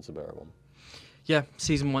season 1's a better one. Yeah,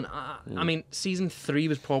 season 1. I mean, season 3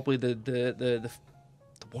 was probably the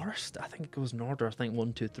worst. I think it goes in order. I think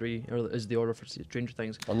 1, 2, 3 is the order for Stranger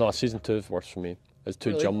Things. Oh no, season 2 is worse for me. It's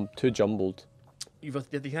too Really? too jumbled.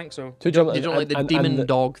 Did you think so? Too jumbled. You don't like the and demon the-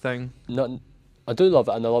 dog thing? I do love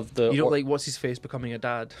it, and I love the... You don't like what's his face becoming a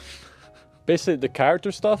dad? Basically, the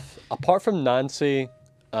character stuff, apart from Nancy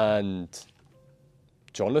and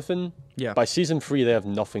Jonathan, Yeah. by season 3 they have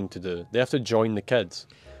nothing to do. They have to join the kids.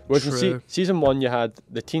 Whereas in True. season 1 you had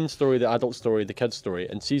the teen story, the adult story, the kids story.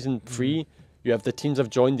 In season 3 you have the teens have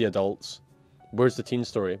joined the adults. Where's the teen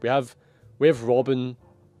story? We have Robin.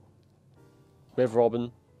 We have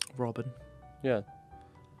Robin. Robin. Yeah.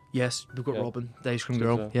 Yes, we've got Yeah. Robin, the ice cream Steve,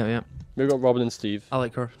 girl. yeah. Yeah. We've got Robin and Steve. I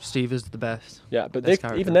like her. Steve is the best. Yeah, but Best they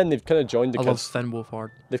character. even then they've kind of joined the I love kids. Finn Wolfhard.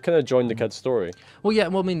 They've kind of joined the kids' story. Well, yeah.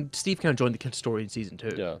 Well, I mean, Steve kind of joined the kid's story in season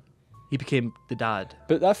 2. Yeah. He became the dad.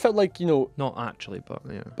 But that felt like, Not actually, but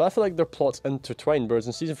yeah. But I feel like their plots intertwined, whereas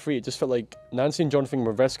in season 3 it just felt like Nancy and Jonathan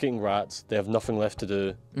were investigating rats, they have nothing left to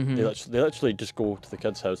do. Mm-hmm. They literally just go to the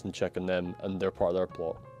kids' house and check on them, and they're part of their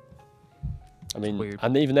plot. I mean, weird.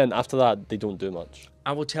 and even then, after that, they don't do much.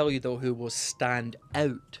 I will tell you though who will stand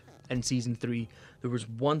out in season 3. There was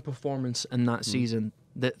one performance in that season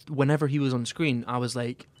that whenever he was on screen, I was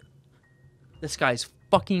like, this guy's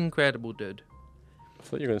fucking incredible, dude. I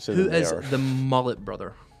thought you were going to say Who the is mayor. the mullet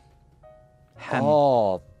brother? Him.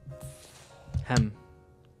 Oh, Him.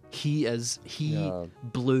 He Yeah.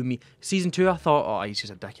 blew me. Season 2, I thought, oh, he's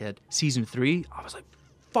just a dickhead. Season 3, I was like,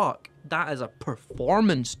 fuck, that is a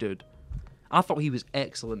performance, dude. I thought he was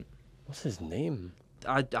excellent. what's his name?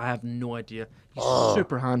 I have no idea. He's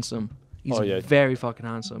super handsome. He's Oh, yeah. very fucking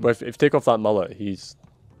handsome. But if you take off that mullet, he's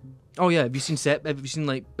Oh yeah, have you seen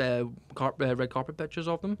like red carpet pictures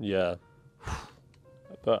of them? yeah.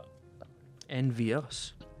 But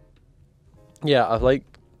Envious. yeah, I like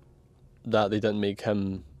that they didn't make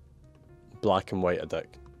him black and white a dick,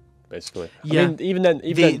 basically. Yeah. I mean, even then,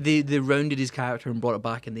 They rounded his character and brought it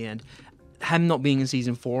back in the end. Him not being in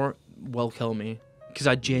season 4 will kill me because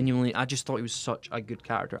I just thought he was such a good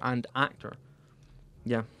character and actor.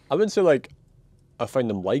 Yeah. I wouldn't say like I find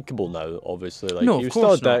him likable now. Obviously, like No, he of was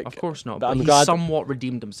course still a not. dick. Of course not. but But I'm he's glad. somewhat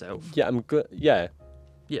redeemed himself. Yeah, I'm glad. Yeah,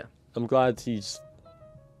 Yeah. I'm glad he's.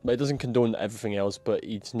 But he doesn't condone everything else, but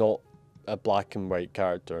he's not a black and white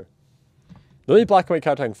character. The only black and white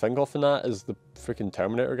character I can think of in that is the freaking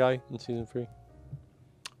Terminator guy in season 3.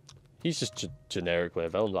 He's just generically a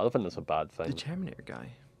villain. I don't think that's a bad thing. The Terminator guy.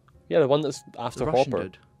 Yeah, the one that's after The Russian Hopper.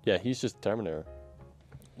 dude. Yeah, he's just Terminator.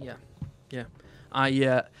 Yeah. Yeah. I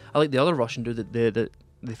like the other Russian dude that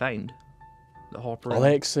they find. The Hopper.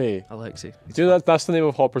 Alexei. Alexei. Dude, that's the name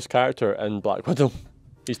of Hopper's character in Black Widow.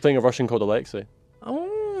 He's playing a Russian called Alexei.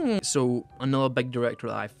 Oh. So another big director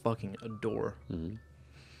that I fucking adore.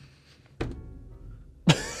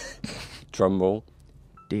 Drum roll.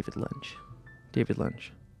 David Lynch. David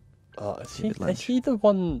Lynch. Is David Lynch. he the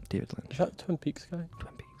one? David Lynch. Is that Twin Peaks guy?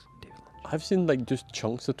 Twin Peaks. David Lynch. I've seen like just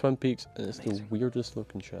chunks of Twin Peaks, and it's Amazing. the weirdest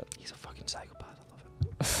looking shit. He's a fucking psychopath. I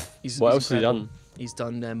love it. He's, What he's else has he incredible. done? He's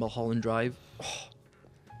done Mulholland Drive. Oh,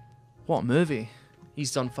 what a movie.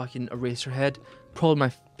 He's done fucking Eraserhead. Probably my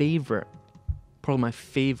favorite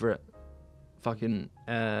fucking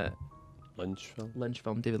Lynch film. Lynch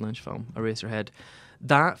film, David Lynch film, Eraserhead.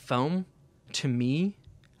 That film, to me,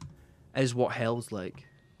 is what hell's like.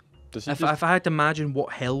 Does he If I had to imagine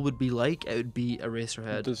what hell would be like, it would be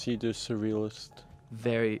Eraserhead. does he do surrealist?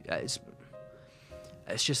 Very, it's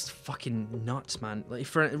just fucking nuts, man. Like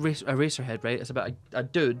for Eraserhead, right? It's about a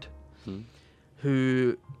dude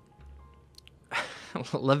who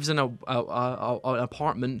lives in an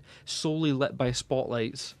apartment solely lit by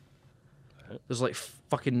spotlights. There's like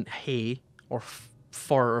fucking hay or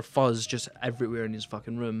fur or fuzz just everywhere in his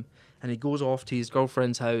fucking room, and he goes off to his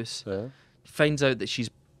girlfriend's house, Yeah. finds out that she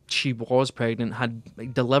was pregnant, had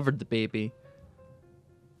like, delivered the baby,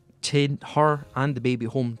 take her and the baby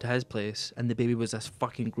home to his place, and the baby was this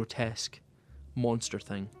fucking grotesque monster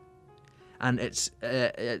thing, and it's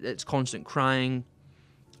constant crying,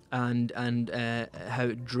 and how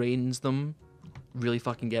it drains them, really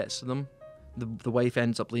fucking gets to them. The wife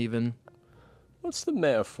ends up leaving. What's the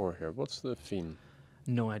metaphor here? What's the theme?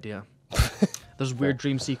 No idea. There's weird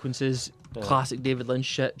dream sequences, classic David Lynch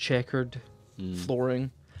shit, checkered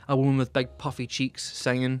flooring, a woman with big puffy cheeks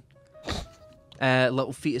singing.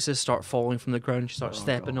 Little fetuses start falling from the ground. She starts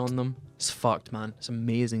stepping on them. It's fucked, man. It's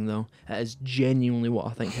amazing, though. It is genuinely what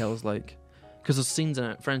I think hell's like. Because there's scenes in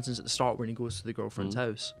it, for instance, at the start when he goes to the girlfriend's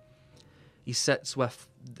house. He sits with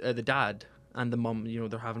the dad and the mum, you know,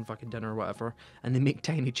 they're having fucking dinner or whatever, and they make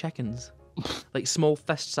tiny chickens. Like small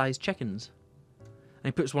fist-sized chickens. And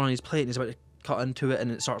he puts one on his plate and he's about to cut into it,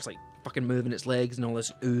 and it starts like fucking moving its legs, and all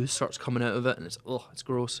this ooze starts coming out of it, and it's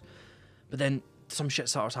gross. But then some shit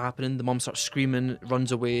starts happening. The mum starts screaming,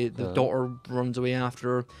 runs away. The daughter runs away after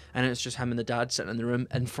her, and it's just him and the dad sitting in the room.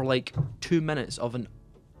 And for like 2 minutes of a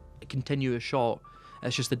continuous shot,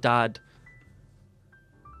 it's just the dad.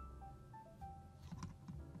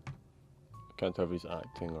 Can't tell if he's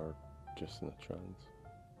acting or just in a trance.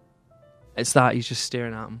 It's that he's just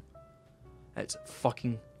staring at him. It's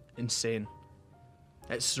fucking insane.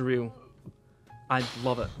 It's surreal. I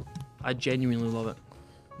love it. I genuinely love it.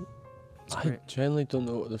 It's I great. generally don't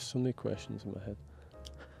know. There's so many questions in my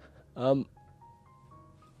head.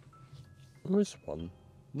 Where's one?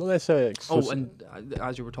 Not necessarily exclusive. Oh, and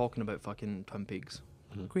as you were talking about fucking Twin Peaks,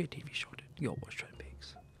 great TV show, dude. You gotta watch Twin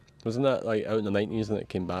Peaks. Wasn't that like out in the 90s and it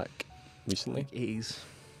came back recently? Like 80s.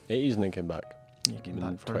 80s and it came back. Yeah, came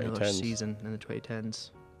In back for another 2010s. season in the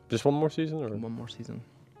 2010s. Just one more season, or One more season.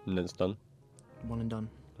 and then it's done. One and done.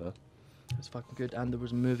 Yeah. It's fucking good. And there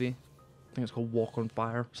was a movie. I think it's called Walk on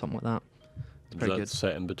Fire, something like that. It's Was pretty that good.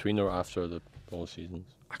 set in between or after all seasons?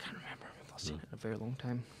 I can't remember. I've seen it in a very long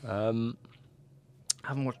time. I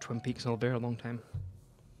haven't watched Twin Peaks in a very long time.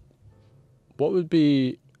 What would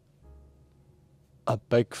be a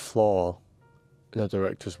big flaw in a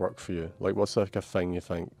director's work for you? Like, what's like a thing you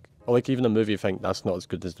think, or like even a movie you think that's not as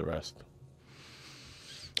good as the rest?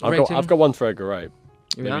 I've got one for Edgar Wright.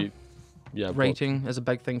 Yeah. Maybe, yeah. Rating is a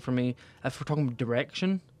big thing for me. If we're talking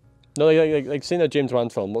direction, No, like seeing a James Wan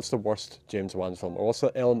film. What's the worst James Wan film, or what's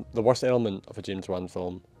the worst element of a James Wan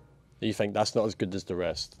film that you think that's not as good as the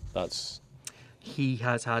rest? That's he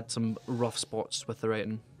has had some rough spots with the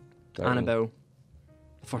writing. Right. Annabelle,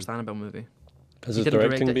 the first Annabelle movie. Has He his didn't direct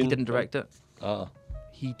directing it. been? He didn't direct it. Ah,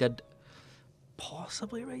 He did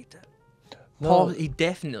possibly write it. no, He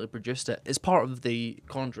definitely produced it. It's part of the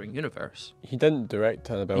Conjuring universe. he didn't direct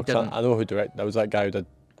Annabelle. He 'Cause didn't. I know who directed. That was that guy who did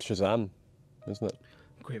Shazam, isn't it?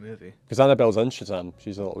 Great movie. Because Annabelle's in Shazam.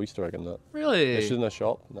 She's a little Easter egg in that. Really? Yeah, she's in a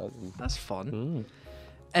shop. That's fun.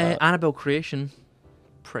 Mm. Annabelle Creation,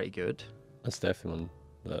 pretty good. That's definitely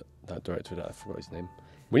one that director that I forgot his name.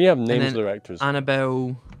 When you have names of then directors,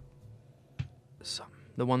 Annabelle,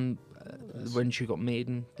 the one when she got made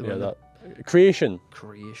in the yeah, one that Creation.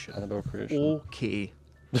 Creation. Annabelle Creation. Okay.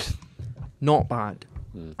 Not bad.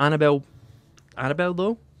 Mm. Annabelle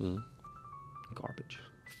though, Mm. garbage.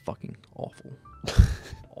 Fucking awful.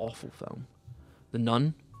 Awful film. The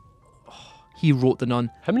Nun. Oh, he wrote The Nun.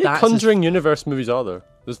 How many That's his- Conjuring universe movies are there?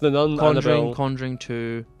 There's the Nun, Annabelle. Conjuring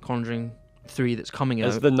 2, Conjuring 3 that's coming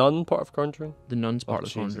Is out. the Nun part of Conjuring? The Nun's part Oh,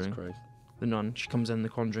 of the Jesus Conjuring. Christ. The Nun. She comes in the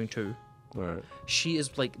Conjuring 2. Right. She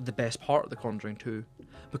is like the best part of the Conjuring 2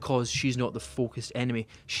 because she's not the focused enemy.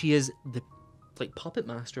 She is the like puppet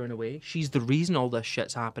master in a way. She's the reason all this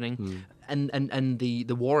shit's happening. And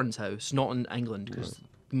the Warren's house, not in England, because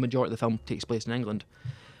the majority of the film takes place in England.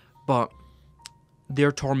 But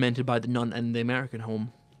they're tormented by the nun in the American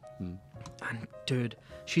home. And dude,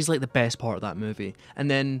 she's like the best part of that movie. And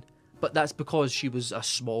then, but that's because she was a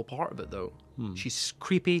small part of it though. She's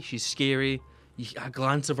creepy, she's scary. A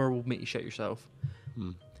glance of her will make you shit yourself.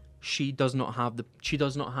 She does not have the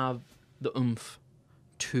oomph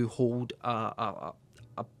to hold a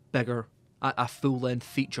bigger, a full length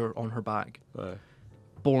feature on her back. Right.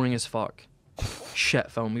 Boring as fuck.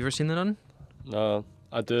 Shit film. You ever seen The Nun? No,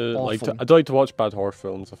 I do Awful. I do like to watch bad horror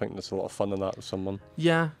films. I think there's a lot of fun in that with someone.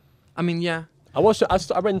 Yeah. I mean, yeah. I watched it.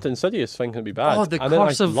 I went into Insidious thinking it'd be bad. Oh, The and then I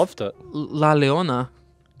Curse of loved it. La Leona.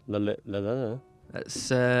 La.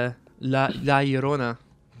 It's La Llorona.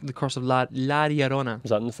 The Curse of La Llorona. Is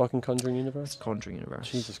that in the fucking Conjuring universe? Conjuring universe.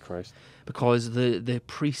 Jesus Christ. Because the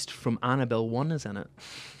priest from Annabelle 1 is in it.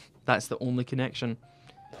 That's the only connection.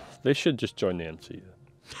 They should just join the MCU.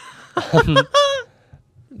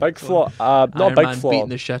 Big flaw. Not Iron a big Man flaw. beating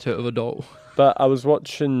the shit out of a doll. But I was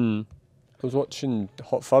watching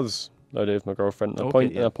Hot Fuzz the other day with my girlfriend, and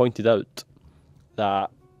Okay, I pointed out that.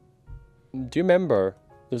 Do you remember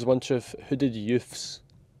there's a bunch of hooded youths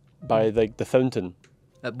by like the fountain?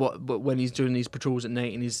 But when he's doing these patrols at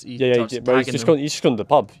night and he Yeah, starts but he's tagging just them. going to the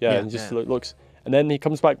pub, Yeah, and he just yeah. looks, and then he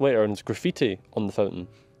comes back later and there's graffiti on the fountain.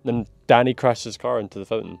 Then Danny crashes his car into the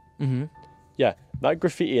fountain. Mm-hmm. Yeah, that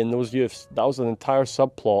graffiti and those youths, that was an entire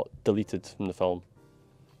subplot deleted from the film.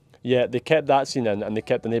 Yeah, they kept that scene in, and they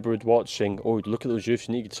kept the neighbourhood watch saying, "Oh, look at those youths,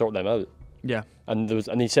 you need to sort them out." Yeah. And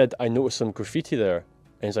he said, "I noticed some graffiti there,"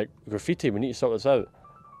 and he's like, "Graffiti, we need to sort this out."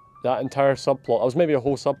 That entire subplot, that was maybe a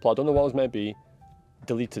whole subplot. I don't know what was maybe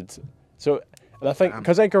deleted. So, and I think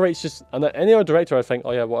because Edgar Wright's just, and any other director, I think,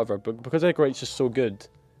 oh yeah, whatever. But because Edgar Wright's just so good,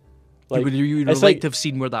 You would it's like to have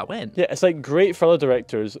seen where that went. yeah, it's like great for other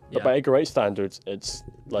directors, but Yeah. by Edgar Wright standards, it's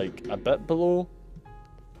like a bit below.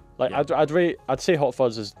 Like Yeah. I'd say Hot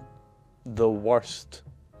Fuzz is the worst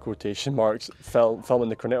quotation marks film in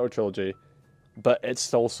the Cornetto trilogy, but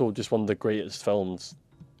it's also just one of the greatest films.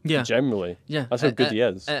 Yeah. Generally, Yeah. that's how good he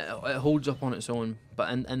is. It holds up on its own, but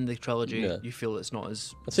in the trilogy, Yeah. you feel it's not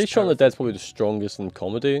as. I'd say Shaun of the Dead's probably the strongest in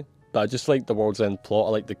comedy, but I just like the World's End plot. I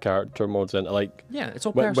like the character in World's End. I like. Yeah, it's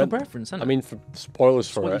all When- personal when- preference, isn't it? I mean, for spoilers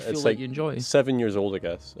It's for what it, you feel it's like like you enjoy. 7 years old, I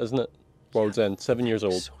guess, isn't it? World's End, 7 years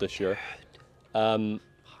old this year.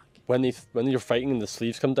 When you're fighting and the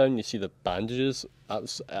sleeves come down, you see the bandages.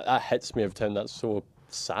 That hits me every time. That's so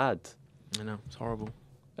sad. I know, it's horrible.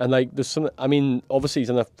 And like, there's some. I mean, obviously he's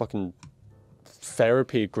in a fucking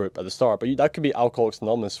therapy group at the start, but that could be Alcoholics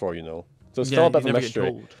Anonymous for you know. So it's still a bit of a you never get mystery.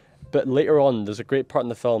 told. But later on, there's a great part in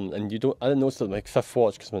the film, and I didn't notice it on my fifth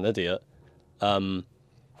watch because I'm an idiot.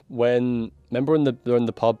 Remember when they're in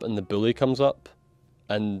the pub and the bully comes up,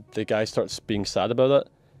 and the guy starts being sad about it.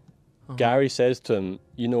 Gary says to him,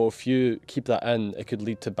 "You know, if you keep that in, it could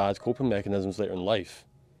lead to bad coping mechanisms later in life."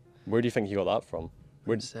 Where do you think he got that from?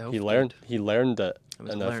 Where he Self-made. learned? He learned it It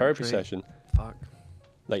was in a a learned therapy trait. session. Fuck.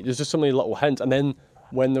 Like, there's just so many little hints, and then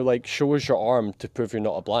when they're like, "Show us your arm to prove you're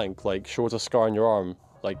not a blank," like, "Show us a scar on your arm,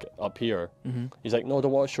 like up here." He's like, "No, I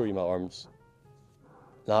don't want to show you my arms."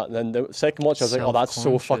 And then the second watch, I was like, "Oh, that's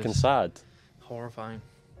so fucking Self-conscious. sad." Horrifying.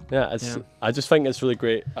 Yeah, I just think it's really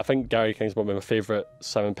great. I think Gary King's probably my favourite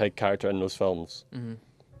Simon Pegg character in those films.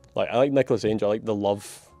 Like, I like Nicholas Angel, I like the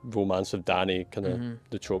love romance of Danny, kind of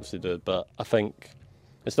the tropes they do, but I think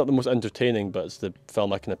it's not the most entertaining, but it's the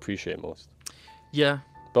film I can appreciate most. Yeah.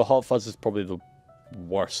 But Hot Fuzz is probably the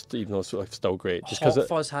worst, even though it's like still great. Just Hot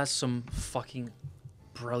Fuzz has some fucking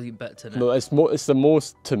brilliant bits in it. No, it's the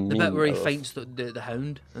most to me. The bit where he fights the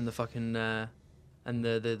hound in the fucking in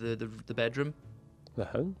the bedroom. The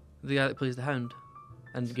hound? The guy that plays the hound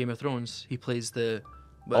in Game of Thrones. He plays the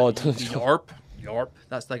Yarp.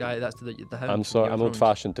 That's the guy. That's the hound. I'm sorry, I'm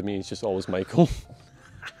old-fashioned. To me, it's just always Michael.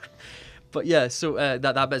 But yeah, so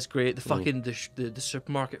that bit's great. The fucking the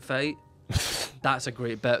supermarket fight. That's a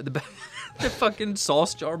great bit. The fucking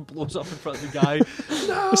sauce jar blows up in front of the guy.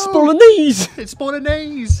 No! It's bolognese! It's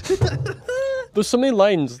bolognese! There's so many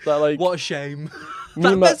lines that like... What a shame.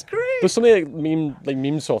 That's great! There's so many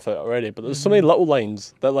memes off it already, but there's so many little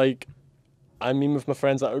lines that like I meme with my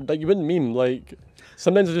friends that are, like you wouldn't meme. Like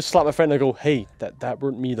sometimes I just slap my friend and I go, hey, that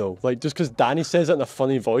weren't me though. Like just because Danny says it in a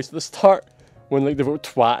funny voice at the start when like they wrote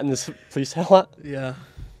twat in this police helmet. Yeah.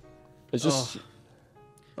 It's just...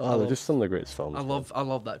 they're just some of the greatest films. I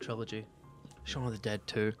love that trilogy. Shaun of the Dead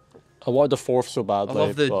 2. I wanted the fourth so badly. I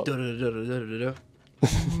love the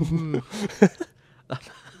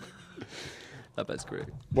that bit's great.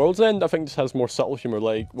 World's End, I think, just has more subtle humour.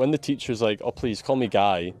 Like when the teacher's like, "Oh, please call me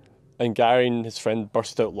Guy," and Gary and his friend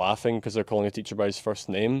burst out laughing because they're calling a teacher by his first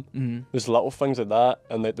name. There's little things like that,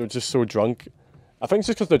 and like they're just so drunk. I think it's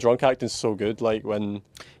just because the drunk acting's so good. Like when...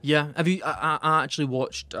 Yeah, have you? I actually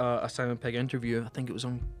watched a Simon Pegg interview. I think it was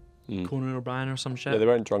on Conan O'Brien or some shit. Yeah, they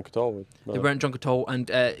weren't drunk at all. They weren't drunk at all, and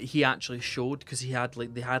he actually showed because they had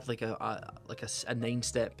like a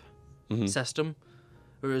 9-step system,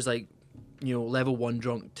 where it was like, you know, level 1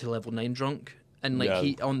 drunk to level 9 drunk. And like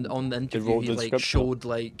he on the interview he like showed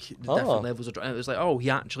like the different levels of drunk. And it was like, oh,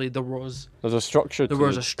 there's a structure to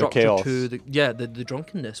the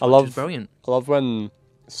drunkenness, which is brilliant. I love when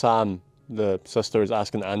Sam, the sister, is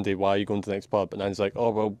asking Andy, why are you going to the next pub? And Andy's like, oh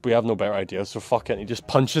well, we have no better idea, so fuck it. And he just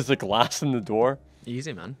punches the glass in the door.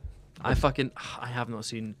 Easy, man. I have not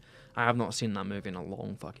seen that movie in a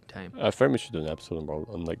long fucking time. I think we should do an episode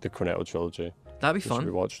on like the Cornetto trilogy. That'd be fun. We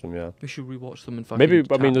should rewatch them, yeah. We should rewatch them and fucking... Maybe,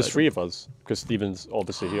 I mean, there's 3 of us, because Stephen's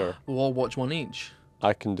obviously here. We'll all watch one each.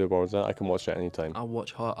 I can do World's End. I can watch it anytime. I'll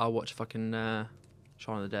watch fucking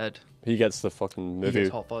Shaun of the Dead. He gets the fucking movie. He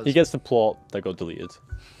gets Hot Fuzz. He gets the plot that got deleted.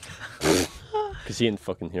 Because he ain't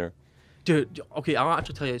fucking here. Dude, okay, I'll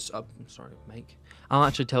actually tell you... sorry, Mike. I'll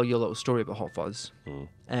actually tell you a little story about Hot Fuzz.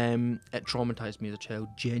 It traumatized me as a child.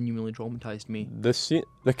 Genuinely traumatized me.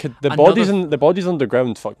 The bodies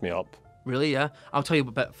underground fucked me up. Really? Yeah. I'll tell you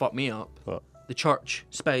a bit. Fucked me up. What? The church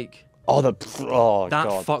Spike. God.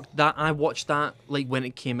 Fucked that. I watched that like when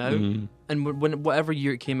it came out, and when whatever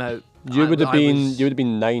year it came out. You would have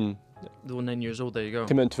been 9. 9 years old. There you go.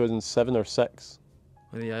 Came out in 2007 or 6.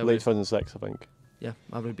 Yeah, late 2006, I think. Yeah,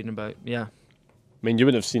 I would have been about. Yeah. I mean, you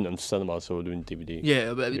wouldn't have seen it in cinema, so it would have been DVD.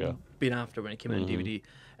 Yeah, but it'd been after when it came out on DVD.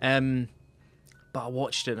 But I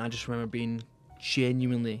watched it and I just remember being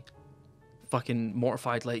genuinely fucking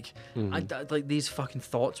mortified. Like, like these fucking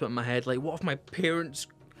thoughts went in my head. Like, what if my parents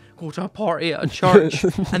go to a party at a church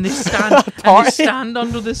and they stand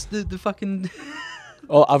under the fucking...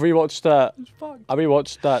 Oh, I rewatched that. I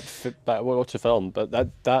rewatched that. Watch the film, but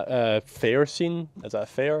that fair scene, is that a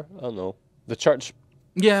fair? I don't know. The church.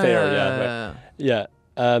 Yeah. Fair. Yeah.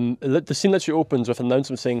 The scene literally opens with an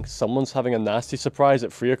announcement saying someone's having a nasty surprise at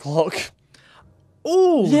 3:00.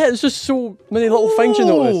 Oh. Yeah, it's just so many little things you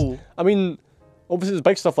notice. I mean, obviously there's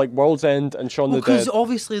big stuff like World's End and Shaun the Dead. Because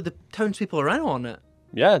obviously the townspeople are in on it.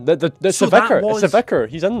 Yeah, it's the vicar. It's the vicar.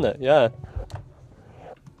 He's in it. Yeah.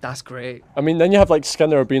 That's great. I mean, then you have like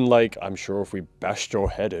Skinner being like, I'm sure if we bashed your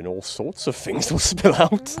head in, all sorts of things will spill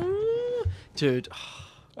out. Dude.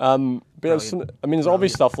 But there's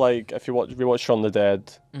obvious stuff like if you rewatch Shaun the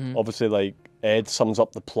Dead, obviously like Ed sums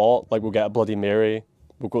up the plot. Like we'll get a Bloody Mary,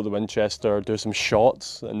 we'll go to Winchester, do some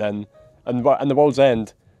shots, and then and the World's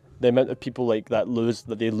End, the amount of people like that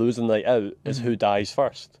they lose in the night out is who dies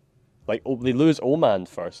first. Like they lose Old Man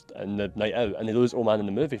first in the night out, and they lose Old Man in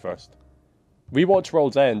the movie first. We watch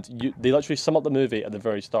World's End. They literally sum up the movie at the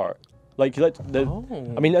very start. Like I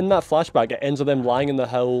mean, in that flashback, it ends with them lying in the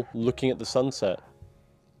hill looking at the sunset.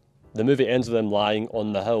 The movie ends with them lying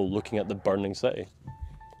on the hill looking at the burning city.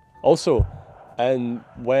 Also, and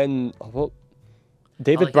when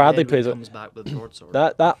David Bradley plays it,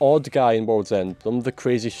 that odd guy in World's End, the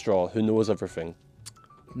crazy straw who knows everything.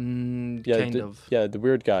 Kind of. Yeah, the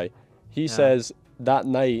weird guy. He says that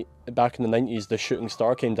night, back in the 90s, the shooting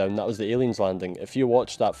star came down. That was the aliens landing. If you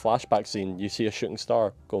watch that flashback scene, you see a shooting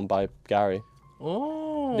star going by Gary.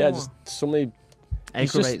 Oh. Yeah, just so many...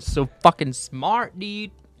 Edgar Wright's so fucking smart,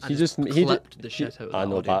 dude. He clipped the shit out of that. I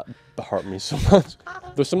know, audio. that hurt me so much.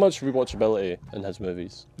 There's so much rewatchability in his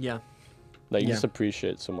movies. Yeah. Like, you just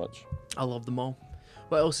appreciate so much. I love them all.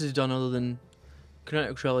 What else has he done other than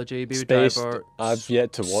Kinetic Trilogy, Baby Spaced. Driver? I've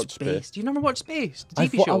yet to watch Spaced. Do you never watch Spaced? The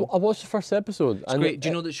TV show. I watched the first episode. It's great. Do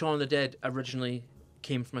you know that Shaun of the Dead originally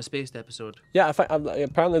came from a Spaced episode? Yeah,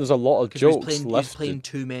 apparently there's a lot of jokes he was playing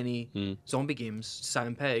too many zombie games,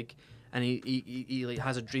 Simon Pegg, and he like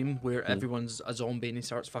has a dream where everyone's a zombie and he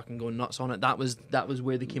starts fucking going nuts on it. That was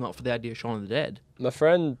where they came up for the idea of Shaun of the Dead. My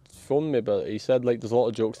friend phoned me about it. He said like there's a lot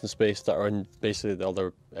of jokes in Space that are in basically the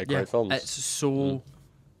other Edgar Wright films. It's so...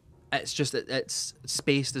 It's just that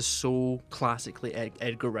Spaced is so classically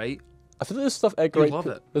Edgar Wright. I feel like there's stuff Edgar Wright... love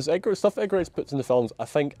it. There's stuff Edgar Wright puts in the films I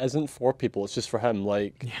think isn't for people, it's just for him.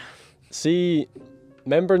 Like, see,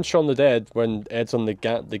 remember in Shaun of the Dead when Ed's on the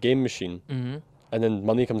game machine? Mm-hmm. And then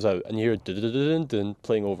money comes out, and you hear dun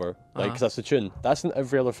playing over, like, because that's the tune. That's in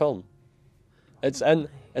every other film. It's like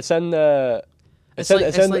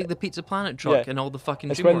the Pizza Planet truck and all the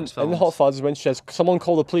fucking DreamWorks films. In the Hot Fuzz, when she says, someone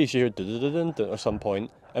call the police, you hear dun at some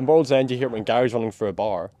point. In World's End, you hear it when Gary's running through a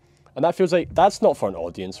bar. And that feels like, that's not for an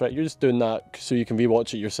audience, right? You're just doing that so you can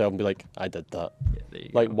rewatch it yourself and be like, I did that. Yeah,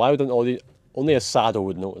 like, why would an audience... Only a sado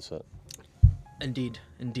would notice it. Indeed.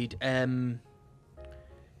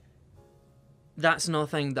 That's another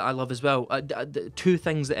thing that I love as well. The two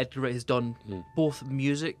things that Edgar Wright has done, both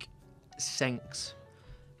music syncs.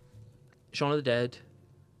 Shaun of the Dead,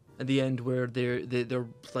 at the end where they're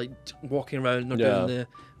like walking around, and they're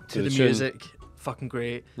doing the music, fucking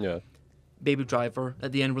great. Yeah. Baby Driver,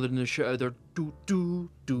 at the end where they're doing the shootout, they're do do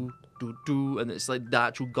do do do, and it's like the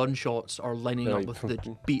actual gunshots are lining up with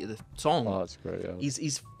the beat of the song. Oh, that's great. Yeah.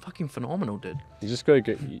 He's fucking phenomenal, dude. He's just got to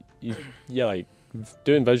get like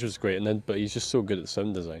doing visuals is great, but he's just so good at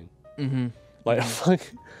sound design. Mm-hmm. Like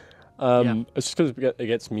it's just because it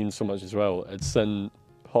gets memed so much as well. It's in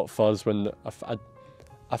Hot Fuzz when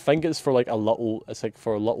I think it's for like a little. It's like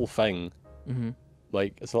for a little thing. Mm-hmm.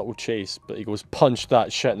 Like it's a little chase, but he goes punch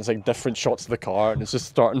that shit, and it's like different shots of the car, and it's just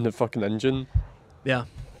starting the fucking engine. Yeah, I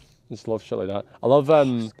just love shit like that. I love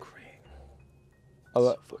It's great.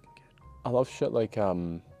 So fucking good. I love shit like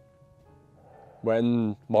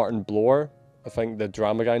when Martin Blower, I think the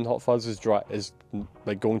drama guy in Hot Fuzz is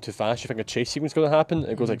like going too fast. You think a chase sequence is going to happen,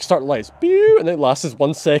 and it goes like start lights, pew, and it lasts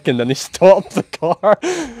 1 second, then they stop the car.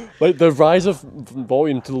 Like the rise of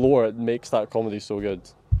volume to the lower, it makes that comedy so good.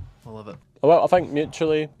 I love it. Well, I think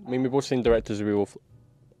mutually, we both seen directors.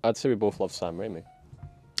 I'd say we both love Sam Raimi.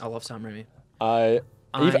 I love Sam Raimi.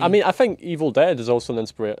 I think Evil Dead is also an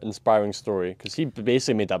inspiring story because he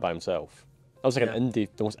basically made that by himself. That was like the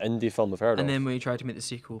most indie film I've heard of. And then when he tried to make the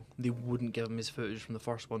sequel, they wouldn't give him his footage from the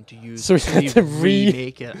first one to use. So he had to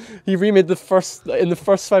remake it. He remade in the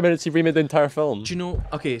first 5 minutes. He remade the entire film. Do you know?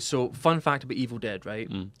 Okay, so fun fact about Evil Dead, right?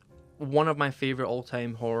 One of my favorite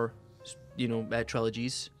all-time horror,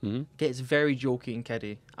 trilogies. Gets very jokey and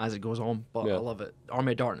kiddie as it goes on, but I love it.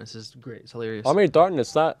 Army of Darkness is great. It's hilarious. Army of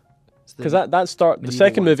Darkness, because the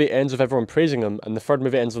second movie ends with everyone praising him, and the third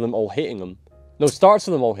movie ends with them all hating him. No, starts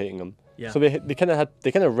with them all hating him. Yeah. So they kind of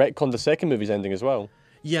retconned the second movie's ending as well.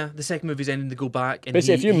 Yeah, the second movie's ending. They go back and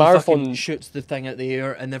basically, if you marathon shoots the thing out the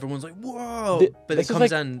air, and everyone's like, "Whoa!" But it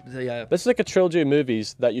comes in. Yeah. This is like a trilogy of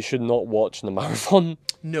movies that you should not watch in a marathon.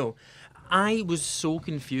 No. I was so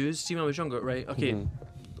confused. See, when I was younger, right? Okay,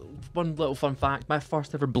 one little fun fact. My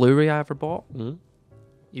first ever Blu-ray I ever bought,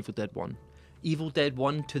 Evil Dead 1. Evil Dead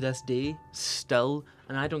 1 to this day, still,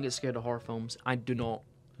 and I don't get scared of horror films. I do not.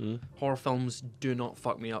 Horror films do not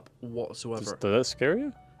fuck me up whatsoever. Does that scare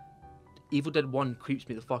you? Evil Dead 1 creeps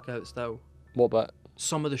me the fuck out still. What about?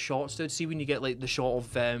 Some of the shots, dude. See when you get like the shot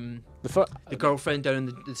of the girlfriend down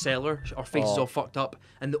in the cellar, her face is all fucked up,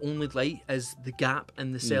 and the only light is the gap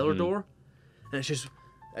in the cellar door. And it's just,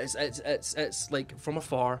 it's like from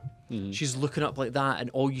afar, she's looking up like that, and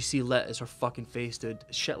all you see lit is her fucking face, dude.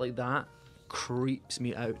 Shit like that creeps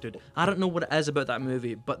me out, dude. I don't know what it is about that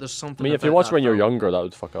movie, but there's something. I mean, if you watch when you're younger, that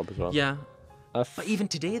would fuck up as well. Yeah. But even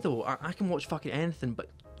today, though, I can watch fucking anything, but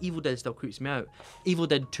Evil Dead still creeps me out. Evil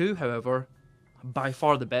Dead 2, however, by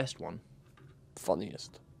far the best one.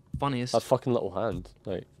 Funniest. That fucking little hand,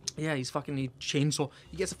 like. Yeah, he gets a fucking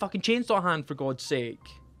chainsaw hand, for God's sake.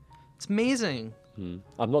 It's amazing.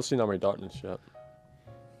 I've not seen Army of Darkness yet.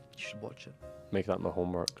 You should watch it. Make that my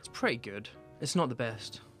homework. It's pretty good. It's not the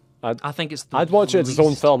best. I think it's. I'd watch it as its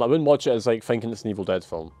own film. I wouldn't watch it as like thinking it's an Evil Dead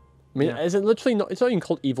film. I mean, is it literally not? It's not even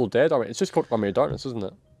called Evil Dead, It's just called Army of Darkness, isn't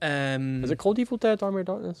it? Is it called Evil Dead Army of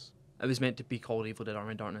Darkness? It was meant to be called Evil Dead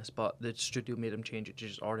Army of Darkness, but the studio made them change it to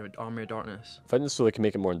just Army of Darkness. I think it's so they can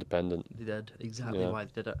make it more independent. They did exactly why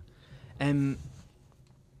they did it.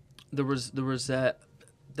 There was the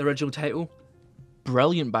original title,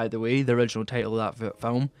 brilliant by the way. The original title of that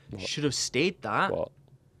film should have stayed that. What?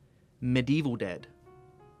 Medieval Dead.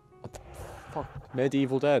 What the fuck?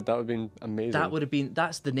 Medieval Dead. That would have been amazing. That would have been.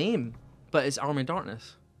 That's the name, but it's Army of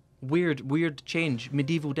Darkness. Weird change.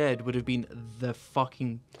 Medieval Dead would have been the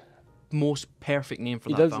fucking most perfect name for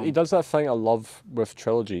that film. He does that thing I love with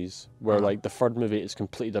trilogies, where like the third movie is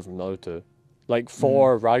completely different from the other two. Like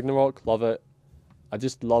Thor, Ragnarok, love it. I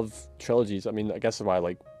just love trilogies. I mean, I guess that's why I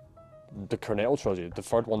like the Cornetto trilogy. The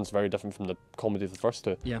third one's very different from the comedy of the first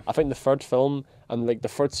two. Yeah. I think the third film and like the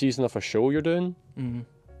third season of a show you're doing,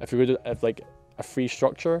 if you would have like a free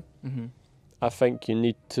structure, I think you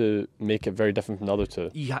need to make it very different from the other two.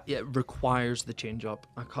 Yeah, it requires the change up.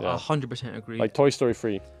 I 100% agree. Like Toy Story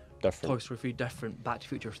 3, different. Toy Story 3, different. Back to the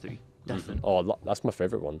Future 3, different. Oh, that's my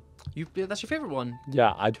favourite one. That's your favourite one?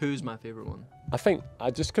 Yeah. 2's my favourite one. I think,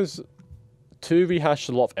 just because 2 rehashed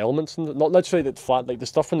a lot of elements, not literally the flat, like the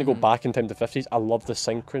stuff when they go back in time to the 50s, I love the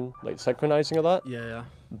synchronizing of that. Yeah.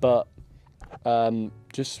 But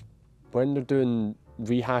just when they're doing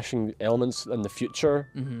rehashing elements in the future,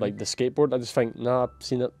 like the skateboard, I just think, nah, I've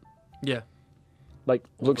seen it. Yeah. Like,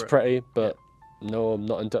 looks pretty, but no, I'm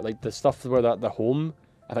not into it. Like, the stuff where the home,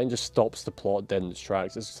 I think just stops the plot dead in its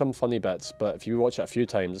tracks. There's some funny bits, but if you watch it a few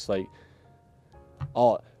times, it's like,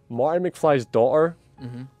 oh, Marty McFly's daughter,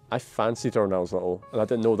 I fancied her when I was little, and I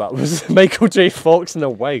didn't know that was Michael J. Fox in a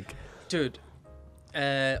wig. Dude,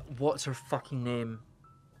 what's her fucking name?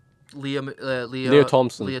 Leah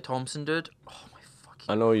Thompson. Leah Thompson, dude. Oh my fucking.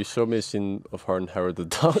 I know you showed me a scene of her and Howard the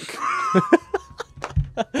Duck.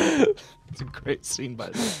 It's a great scene, by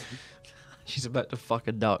the way. She's about to fuck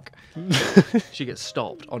a duck. She gets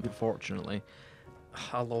stopped, unfortunately.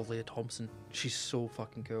 I love Leah Thompson. She's so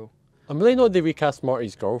fucking cool. I'm really annoyed they recast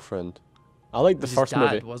Marty's girlfriend. I like the first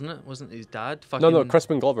movie. movie. Wasn't his dad? Fucking... No,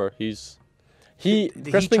 Crispin Glover. He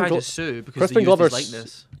tried to sue because Crispin they used Glover's his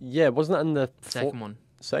likeness. Yeah, wasn't it in the second one?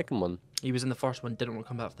 Second one. He was in the first one. Didn't want to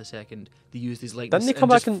come back for the second. They used his likeness. Didn't they come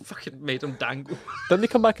back and fucking made him dangle? Didn't they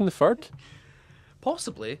come back in the third?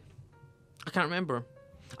 Possibly. I can't remember.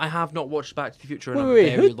 I have not watched Back to the Future in a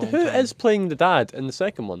very long time. Who is playing the dad in the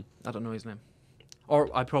second one? I don't know his name. Or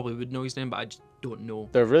I probably would know his name, but I just don't know.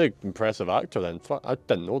 They're a really impressive actor then. I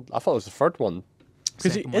didn't know. I thought it was the third one.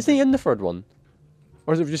 Because isn't he in the third one?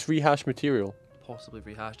 Or is it just rehashed material? Possibly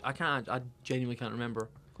rehashed. I genuinely can't remember.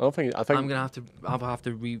 I think I'm gonna have to. I'll have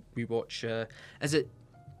to rewatch. Is it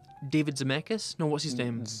David Zemeckis? No, what's his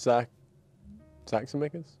name? Zach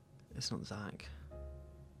Zemeckis? It's not Zach.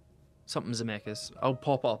 Something Zemeckis. I'll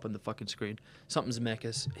pop up on the fucking screen. Something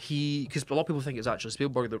Zemeckis. Because a lot of people think it's actually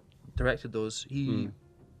Spielberg that directed those. He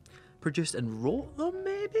produced and wrote them,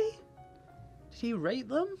 maybe? Did he write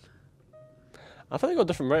them? I think they got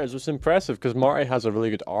different writers. It's impressive because Marty has a really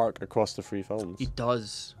good arc across the 3 films. He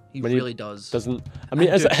does. He really does. Doesn't. I mean,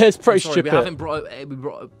 it's pretty stupid. We haven't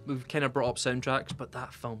we've kind of brought up soundtracks, but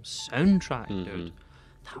that film's soundtrack, dude.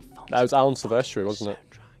 That was Alan Silvestri, wasn't it?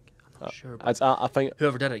 I'm not sure. I think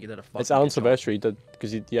whoever did it, he did a fucking. It's Alan Silvestri. He did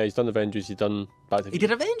because he's done Avengers. He's done Back to the He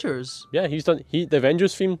did Avengers. Yeah, he's done the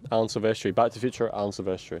Avengers theme. Alan Silvestri. Back to the Future. Alan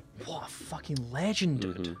Silvestri. What a fucking legend,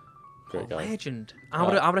 dude. Great guy. Legend. I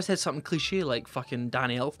would have said something cliche like fucking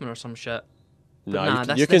Danny Elfman or some shit. No,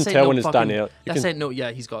 you can tell when it's Danny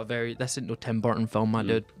Elfman. He's got a very. This ain't no Tim Burton film, my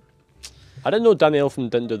dude. I didn't know Danny Elfman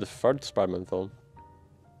didn't do the third Spider-Man film.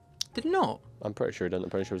 Did not? I'm pretty sure he didn't. I'm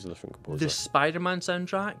pretty sure it was a different composer. The Spider-Man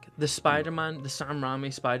soundtrack, the Sam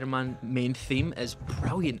Raimi Spider-Man main theme is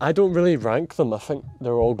brilliant. I don't really rank them. I think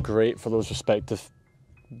they're all great for those respective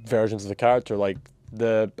versions of the character. Like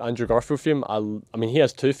the Andrew Garfield theme, I mean, he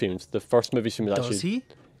has 2 themes. The first movie theme is actually... Does he?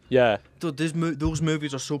 Yeah. Those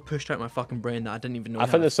movies are so pushed out my fucking brain that I didn't even know. I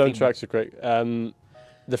think the soundtracks are great.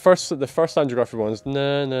 The first Andrew Garfield one is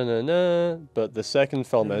na na na na, but the second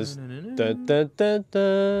film is da da da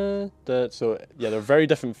da da. So yeah, they're very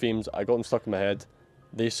different themes. I got them stuck in my head.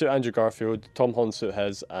 They suit Andrew Garfield, Tom Holland suit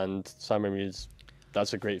his, and Sam Raimi's.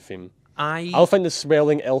 That's a great theme. I think the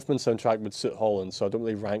swelling Elfman soundtrack would suit Holland, so I don't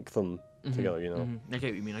really rank them together. You know. I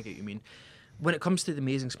get what you mean. When it comes to The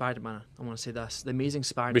Amazing Spider-Man, I want to say this: The Amazing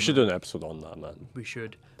Spider-Man. We should do an episode on that, man. We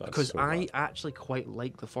should, because I actually quite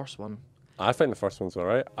like the first one. I think the first one's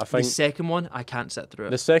alright. I think the second one, I can't sit through it.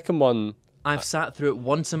 The second one, I've sat through it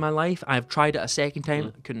once in my life. I've tried it a second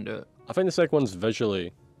time, couldn't do it. I think the second one's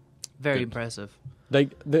visually very impressive. I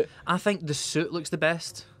think the suit looks the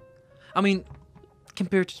best. I mean,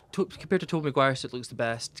 compared to Tobey Maguire, it looks the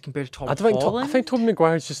best. Compared to Tom I Holland, think Tobey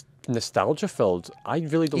Maguire's just nostalgia filled. I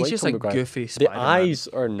really don't he's like just Tobey a Maguire. goofy The Spider-Man. eyes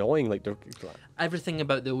are annoying. Like they're. Everything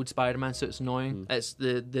about the old Spider-Man suit's annoying. It's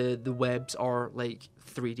the webs are like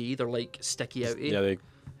 3D. They're like sticky outy. Yeah, they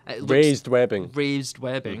It looks raised webbing. Raised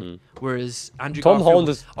webbing. Whereas Tom Holland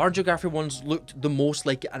is. Andrew Garfield ones looked the most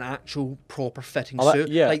like an actual proper fitting Oh, suit.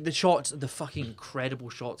 yeah. Like the shots, the fucking incredible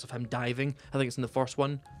shots of him diving. I think it's in the first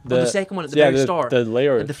one. The- The second one at the very start. The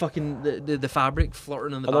layer. The fucking the fabric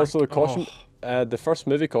flirting in the And back. also the costume. Oh, The first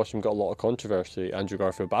movie costume got a lot of controversy, Andrew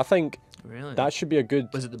Garfield. But I think really? that should be a good.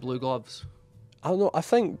 Was it the blue gloves? I don't know. I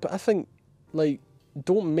think, like,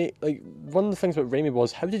 don't make like one of the things about Raimi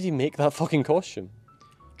was how did he make that fucking costume?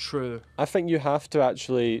 True. I think you have to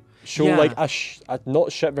actually show Yeah. like a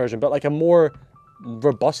not shit version, but like a more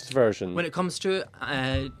robust version. When it comes to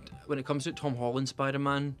it, Tom Holland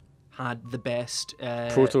Spider-Man had the best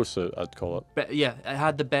Proto suit, I'd call it. But yeah, it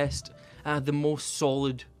had the most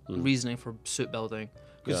solid reasoning for suit building.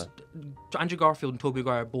 Because Andrew Garfield and Tobey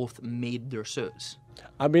Maguire both made their suits.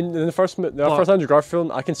 I mean, in the first Andrew Garfield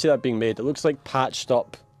film, I can see that being made. It looks like patched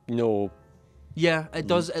up, Yeah, it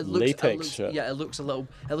does. It looks latex shit. Yeah, it looks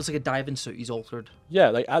like a diving suit he's altered. Yeah,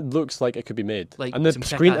 like it looks like it could be made. Like and the some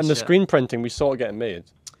screen kick-ass and the shit. screen printing, we saw it getting made.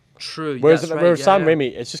 True. Whereas, that's right, whereas yeah, Sam yeah.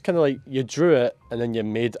 Raimi, it's just kind of like you drew it and then you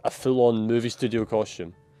made a full-on movie studio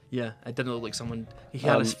costume. Yeah, it didn't look like someone. He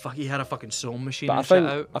had a fucking sewing machine But and shit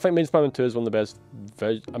out. I think Main Spider-Man 2 is one of the best.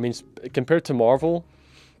 I mean, compared to Marvel,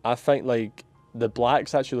 I think like the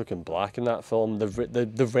black's actually looking black in that film. The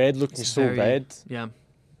red looking It's so very- red, Yeah,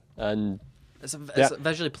 and it's Yeah.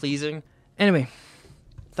 visually pleasing. Anyway,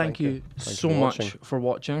 thank you Thank so you for much watching. for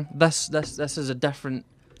watching. This is a different.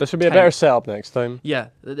 this would be a Type. better setup next time. Yeah,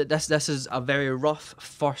 this is a very rough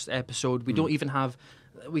first episode. Hmm. We don't even have.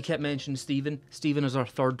 We kept mentioning Stephen. Stephen is our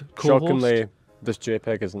third co-host. Shockingly, this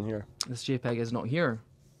JPEG isn't here. This JPEG is not here.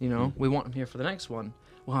 You know, we want him here for the next one.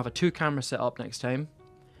 We'll have a 2-camera setup next time,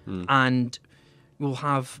 and we'll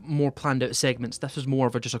have more planned out segments. This was more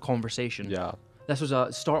of just a conversation. Yeah, This was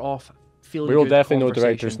a start off feeling. we will good definitely know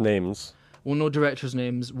directors' conversation. names. We'll know directors'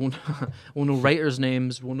 names. We'll know writers'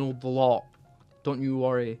 names. We'll know the lot. Don't you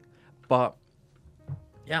worry. But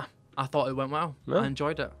yeah, I thought it went well. Yeah. I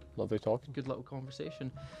enjoyed it. Lovely talking. Good little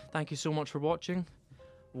conversation. Thank you so much for watching.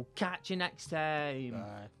 We'll catch you next time.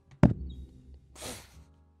 Bye.